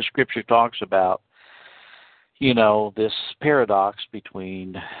 So much of Scripture talks about, this paradox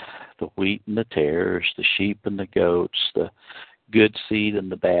between the wheat and the tares, the sheep and the goats, the good seed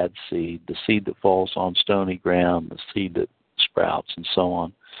and the bad seed, the seed that falls on stony ground, the seed that sprouts, and so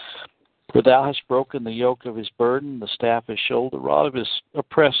on. For thou hast broken the yoke of his burden, the staff of his shoulder, the rod of his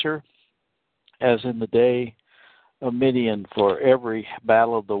oppressor. as in the day of Midian, for every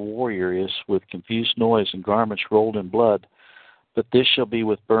battle of the warrior is with confused noise and garments rolled in blood, but this shall be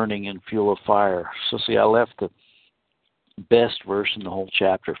with burning and fuel of fire. So see, I left the best verse in the whole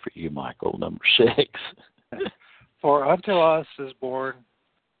chapter for you, Michael, number 6. For unto us a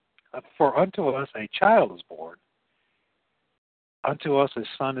child is born, unto us a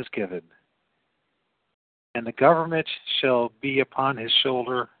son is given, and the government shall be upon his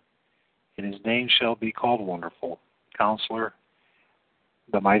shoulder, and his name shall be called Wonderful, Counselor,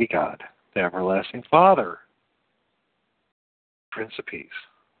 the Mighty God, the Everlasting Father, Prince of Peace.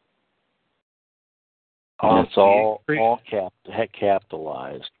 And it's all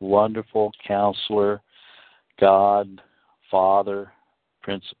capitalized. Wonderful, Counselor, God, Father,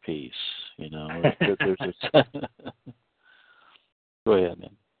 Prince of Peace. You know, go ahead,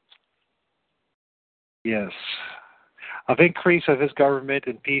 man. Yes. Of increase of his government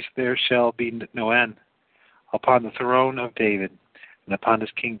and peace there shall be no end upon the throne of David and upon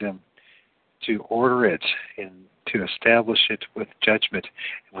his kingdom, to order it and to establish it with judgment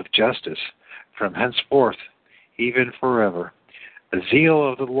and with justice from henceforth, even forever. The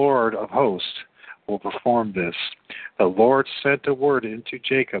zeal of the Lord of hosts will perform this. The Lord sent a word into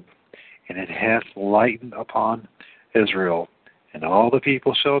Jacob, and it hath lightened upon Israel. And all the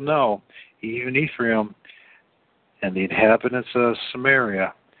people shall know, even Ephraim and the inhabitants of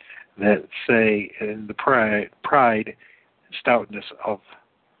Samaria, that say in the pride and stoutness of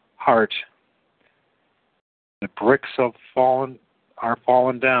heart, the bricks are fallen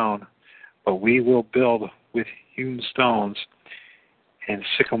down, but we will build with hewn stones, and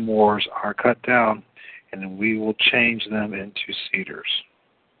sycamores are cut down, and we will change them into cedars.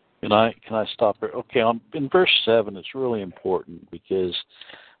 Can I stop there? Okay, in verse 7, it's really important because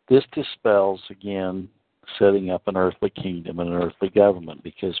this dispels, again, setting up an earthly kingdom and an earthly government,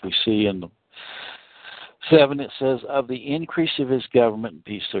 because we see in the 7 it says, of the increase of his government and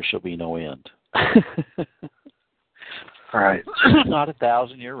peace there shall be no end. All right. Not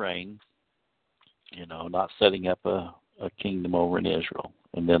 1,000-year reign, you know, not setting up a kingdom over in Israel.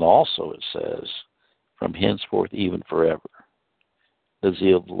 And then also it says, from henceforth even forever, the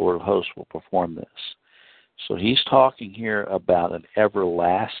zeal of the Lord of hosts will perform this. So he's talking here about an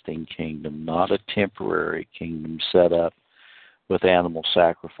everlasting kingdom, not a temporary kingdom set up with animal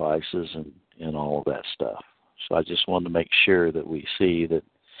sacrifices and all of that stuff. So I just wanted to make sure that we see that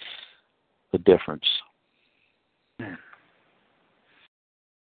the difference.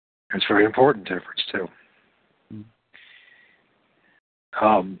 It's a very important difference, too.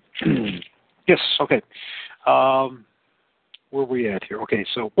 Yes, okay. Where are we at here? Okay,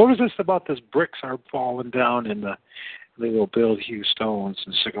 so what was this about this bricks are falling down and they will build hewn stones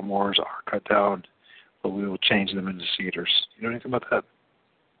and sycamores are cut down, but we will change them into cedars. You know anything about that?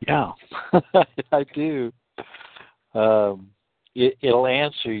 Yeah, I do. It'll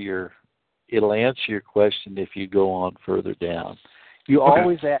answer your question if you go on further down. You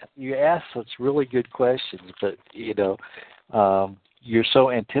always ask such really good questions, but you know you're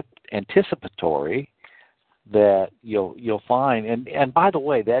so anticipatory that you'll find. And by the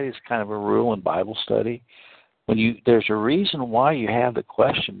way, that is kind of a rule in Bible study. There's a reason why you have the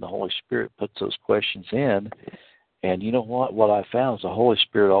question. The Holy Spirit puts those questions in, and you know what? What I found is the Holy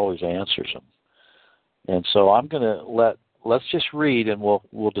Spirit always answers them. And so I'm going to let's just read, and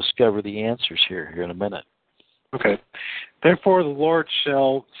we'll discover the answers here in a minute. Okay. Therefore, the Lord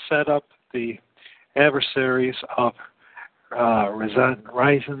shall set up the adversaries of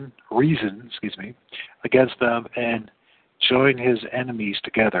reason against them, and join his enemies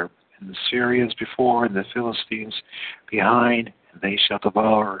together. And the Syrians before, and the Philistines behind, and they shall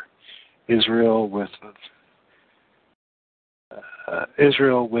devour Israel with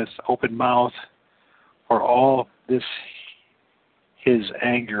open mouth. For all this, his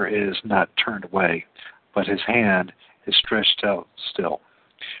anger is not turned away, but his hand is stretched out still.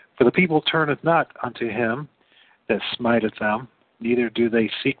 For the people turneth not unto him that smiteth them, neither do they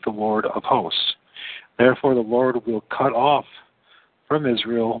seek the Lord of hosts. Therefore the Lord will cut off from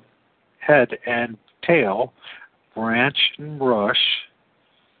Israel head and tail, branch and rush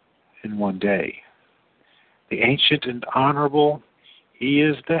in one day. The ancient and honorable, he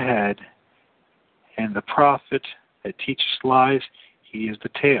is the head, and the prophet that teaches lies, he is the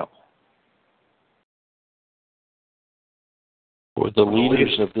tail. For the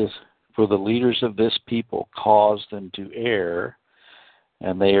leaders of this people cause them to err,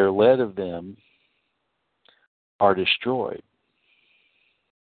 and they are led of them are destroyed.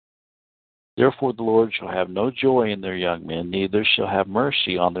 Therefore the Lord shall have no joy in their young men, neither shall have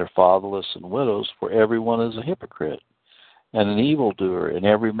mercy on their fatherless and widows, for everyone is a hypocrite, and an evildoer, and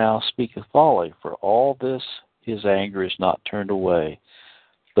every mouth speaketh folly. For all this his anger is not turned away,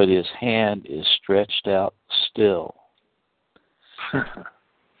 but his hand is stretched out still.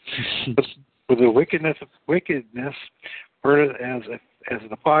 With the wickedness burneth as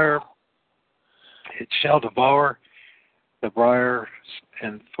the fire, it shall devour the briars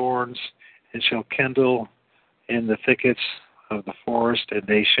and thorns, and shall kindle in the thickets of the forest, and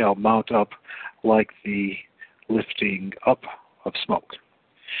they shall mount up like the lifting up of smoke.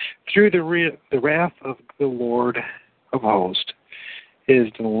 Through the wrath of the Lord of hosts is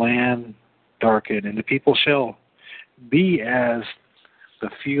the land darkened, and the people shall be as the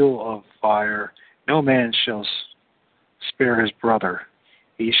fuel of fire. No man shall spare his brother.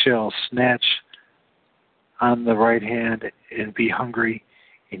 He shall snatch on the right hand and be hungry,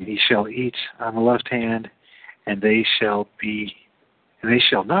 and he shall eat on the left hand, and they shall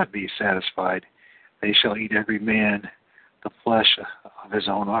not be satisfied. They shall eat every man the flesh of his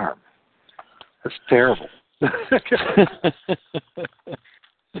own arm. That's terrible.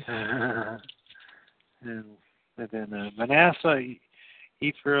 and then Manasseh,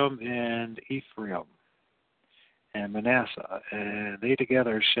 Ephraim, and Manasseh, and they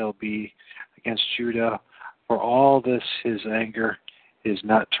together shall be against Judah. For all this his anger is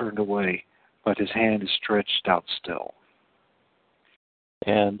not turned away, but his hand is stretched out still.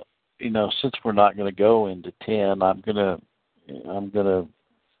 And since we're not going to go into 10, I'm going to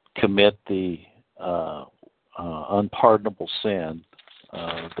commit the unpardonable sin.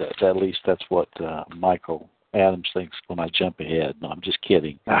 That at least that's what Michael Adams thinks when I jump ahead. No, I'm just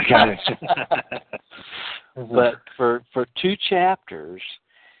kidding. I got it. But for 2 chapters,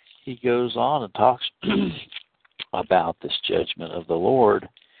 he goes on and talks about this judgment of the Lord.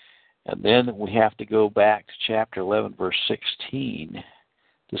 And then we have to go back to chapter 11, verse 16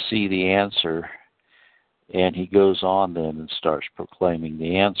 to see the answer. And he goes on then and starts proclaiming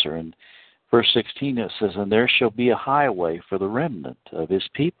the answer. And verse 16, it says, "And there shall be a highway for the remnant of his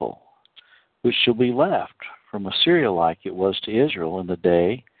people, which shall be left from Assyria like it was to Israel in the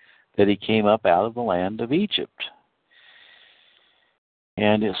day that he came up out of the land of Egypt."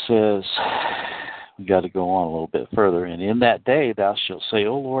 And it says, we got to go on a little bit further. "And in that day thou shalt say,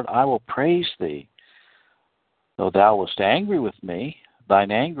 O Lord, I will praise thee. Though thou wast angry with me, thine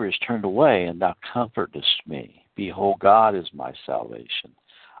anger is turned away, and thou comfortest me. Behold, God is my salvation.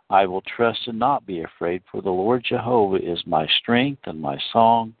 I will trust and not be afraid, for the Lord Jehovah is my strength and my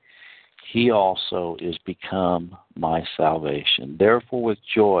song. He also is become my salvation. Therefore with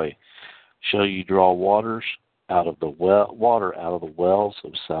joy shall you draw water out of the wells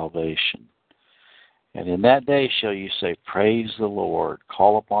of salvation. And in that day shall you say, Praise the Lord,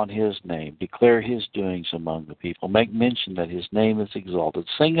 call upon his name, declare his doings among the people, make mention that his name is exalted.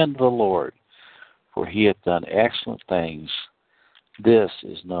 Sing unto the Lord, for he hath done excellent things. This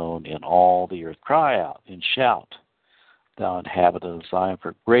is known in all the earth. Cry out and shout, thou inhabitant of Zion,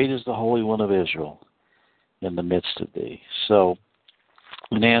 for great is the Holy One of Israel in the midst of thee." So,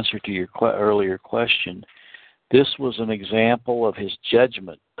 in answer to your earlier question, this was an example of his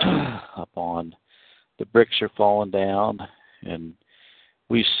judgment upon the bricks are falling down, and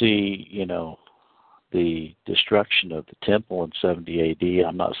we see, the destruction of the temple in 70 AD.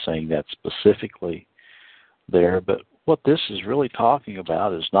 I'm not saying that specifically there, but what this is really talking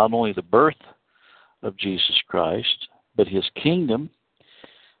about is not only the birth of Jesus Christ, but his kingdom,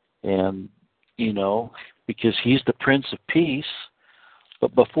 and, because he's the Prince of Peace.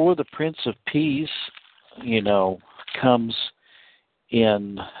 But before the Prince of Peace, comes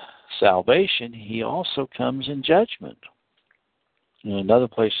in salvation, he also comes in judgment. In another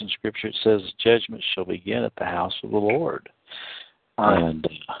place in Scripture it says, judgment shall begin at the house of the Lord. And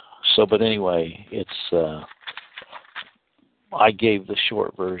but anyway, it's I gave the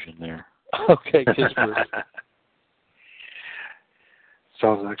short version there. Okay,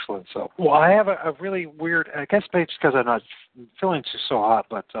 sounds excellent. So, I have a really weird, I guess maybe it's because I'm not feeling so hot,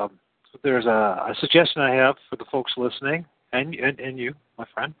 but there's a suggestion I have for the folks listening, and you, my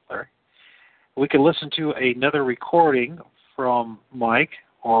friend, Larry. We could listen to another recording from Mike,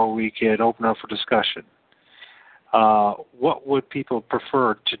 or we could open up for discussion. What would people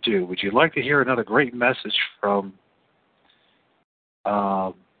prefer to do? Would you like to hear another great message from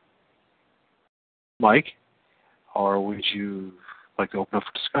Mike, or would you like to open up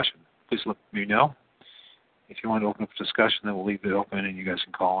for discussion? Please let me know. If you want to open up for discussion, then we'll leave it open and you guys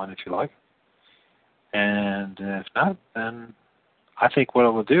can call in if you like. And if not, then I think what I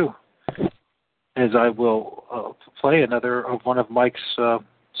will do is I will play another of one of Mike's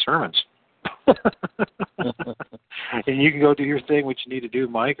sermons. And you can go do your thing, what you need to do,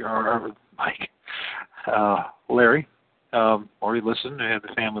 Mike, or Larry, or you listen, have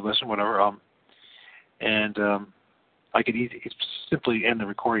the family listen, whatever. I could simply end the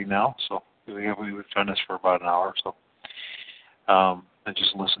recording now. So we've done this for about an hour or so. And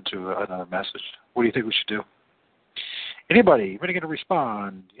just listen to another message. What do you think we should do? Anybody going to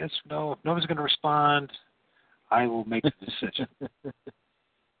respond? Yes, no. If nobody's going to respond, I will make the decision.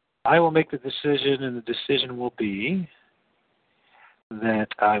 I will make the decision, and the decision will be that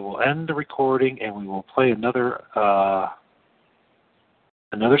I will end the recording, and we will play another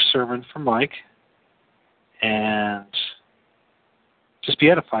sermon from Mike, and just be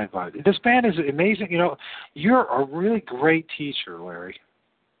edified by it. This man is amazing. You know, you're a really great teacher, Larry.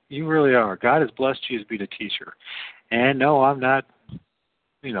 You really are. God has blessed you to be the teacher. And no, I'm not,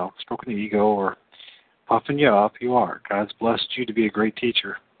 stroking the ego or puffing you up. You are. God's blessed you to be a great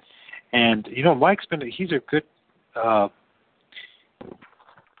teacher. And, Mike's he's a good,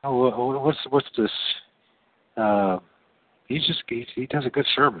 what's this? He does a good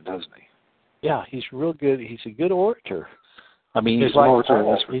sermon, doesn't he? Yeah, he's real good. He's a good orator. I mean, he's like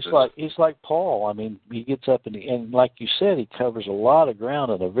Paul. He's like Paul. I mean, he gets up and like you said, he covers a lot of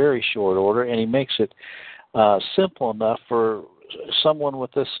ground in a very short order, and he makes it simple enough for someone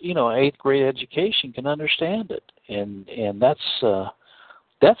with this, 8th grade education can understand it, and that's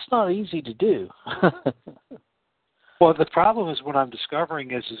not easy to do. Well, the problem is what I'm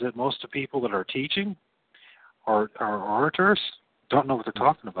discovering is that most of the people that are teaching or orators don't know what they're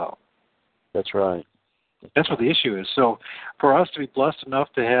talking about. That's right. That's what the issue is. So for us to be blessed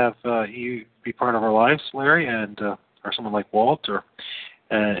enough to have you be part of our lives, Larry, and or someone like Walt,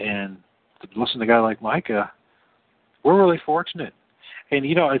 and to listen to a guy like Micah, we're really fortunate. And,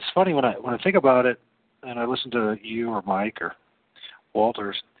 it's funny when I think about it, and I listen to you or Mike or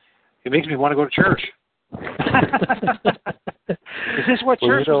Walters, it makes me want to go to church. Is this what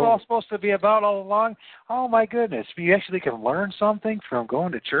church was all supposed to be about all along? Oh, my goodness. You actually can learn something from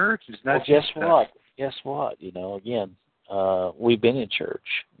going to church. It's not Guess what? Again, we've been in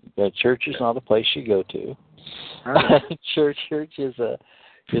church. But church is not a place you go to. Right. Church is a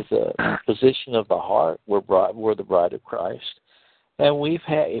position of the heart. We're the bride of Christ. And we've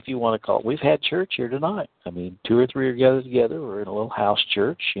had, if you want to call it, we've had church here tonight. I mean, 2 or 3 are gathered together. We're in a little house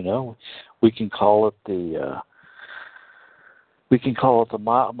church. We can call it the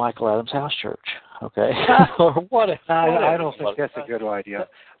Michael Adams House Church. Okay, or whatever. I don't think that's a good idea.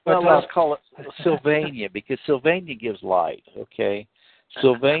 But let's call it Sylvania because Sylvania gives light. Okay,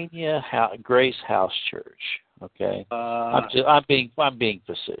 Sylvania Grace House Church. Okay, I'm being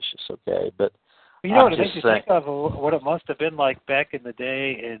facetious. Okay, but. What it makes you think of what it must have been like back in the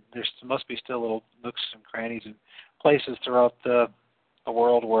day, and there must be still little nooks and crannies and places throughout the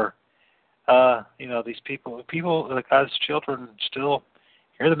world where, these people, God's children, still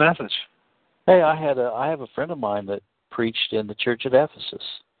hear the message. Hey, I have a friend of mine that preached in the church at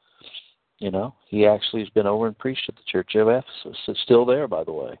Ephesus. He actually has been over and preached at the church of Ephesus. It's still there, by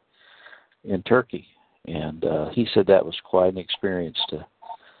the way, in Turkey, and he said that was quite an experience to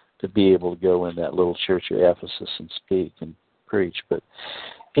be able to go in that little church at Ephesus and speak and preach. But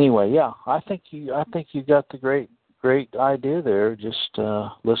anyway, yeah, I think you got the great idea there. Just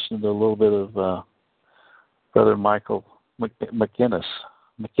listening to a little bit of Brother Michael McInnes.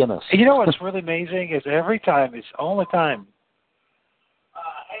 What's really amazing is every time, it's the only time.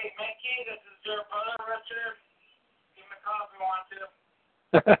 Hey, Mickey, this is your brother Richard. Give me a call if you want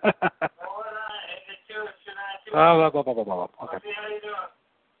to. Okay. How you doing?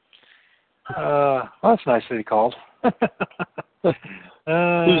 Well, that's nice that he called. Who's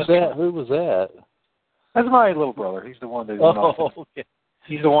that? Who was that? That's my little brother. He's the one that. Okay.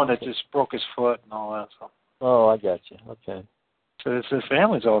 He's the one that just broke his foot and all that stuff. Oh, I got you. Okay. So it's his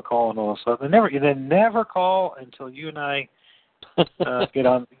family's all calling all this stuff. They never call until you and I get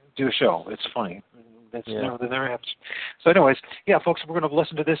on do a show. It's funny. They never have. So, anyways, yeah, folks, we're going to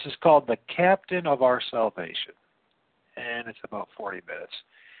listen to this. It's called "The Captain of Our Salvation," and it's about 40 minutes.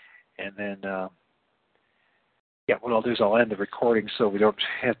 And then, what I'll do is I'll end the recording so we don't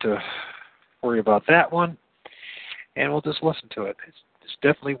have to worry about that one. And we'll just listen to it. It's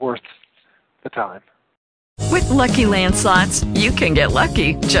definitely worth the time. With Lucky Land Slots, you can get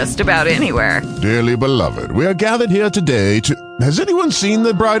lucky just about anywhere. Dearly beloved, we are gathered here today to... Has anyone seen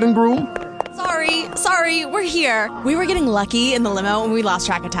the bride and groom? Sorry, we're here. We were getting lucky in the limo and we lost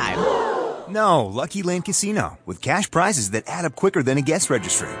track of time. No, Lucky Land Casino, with cash prizes that add up quicker than a guest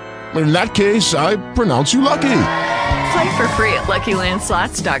registry. In that case, I pronounce you lucky. Play for free at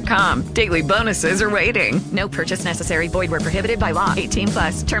LuckyLandSlots.com. Daily bonuses are waiting. No purchase necessary. Void where prohibited by law.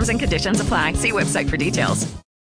 18+. Terms and conditions apply. See website for details.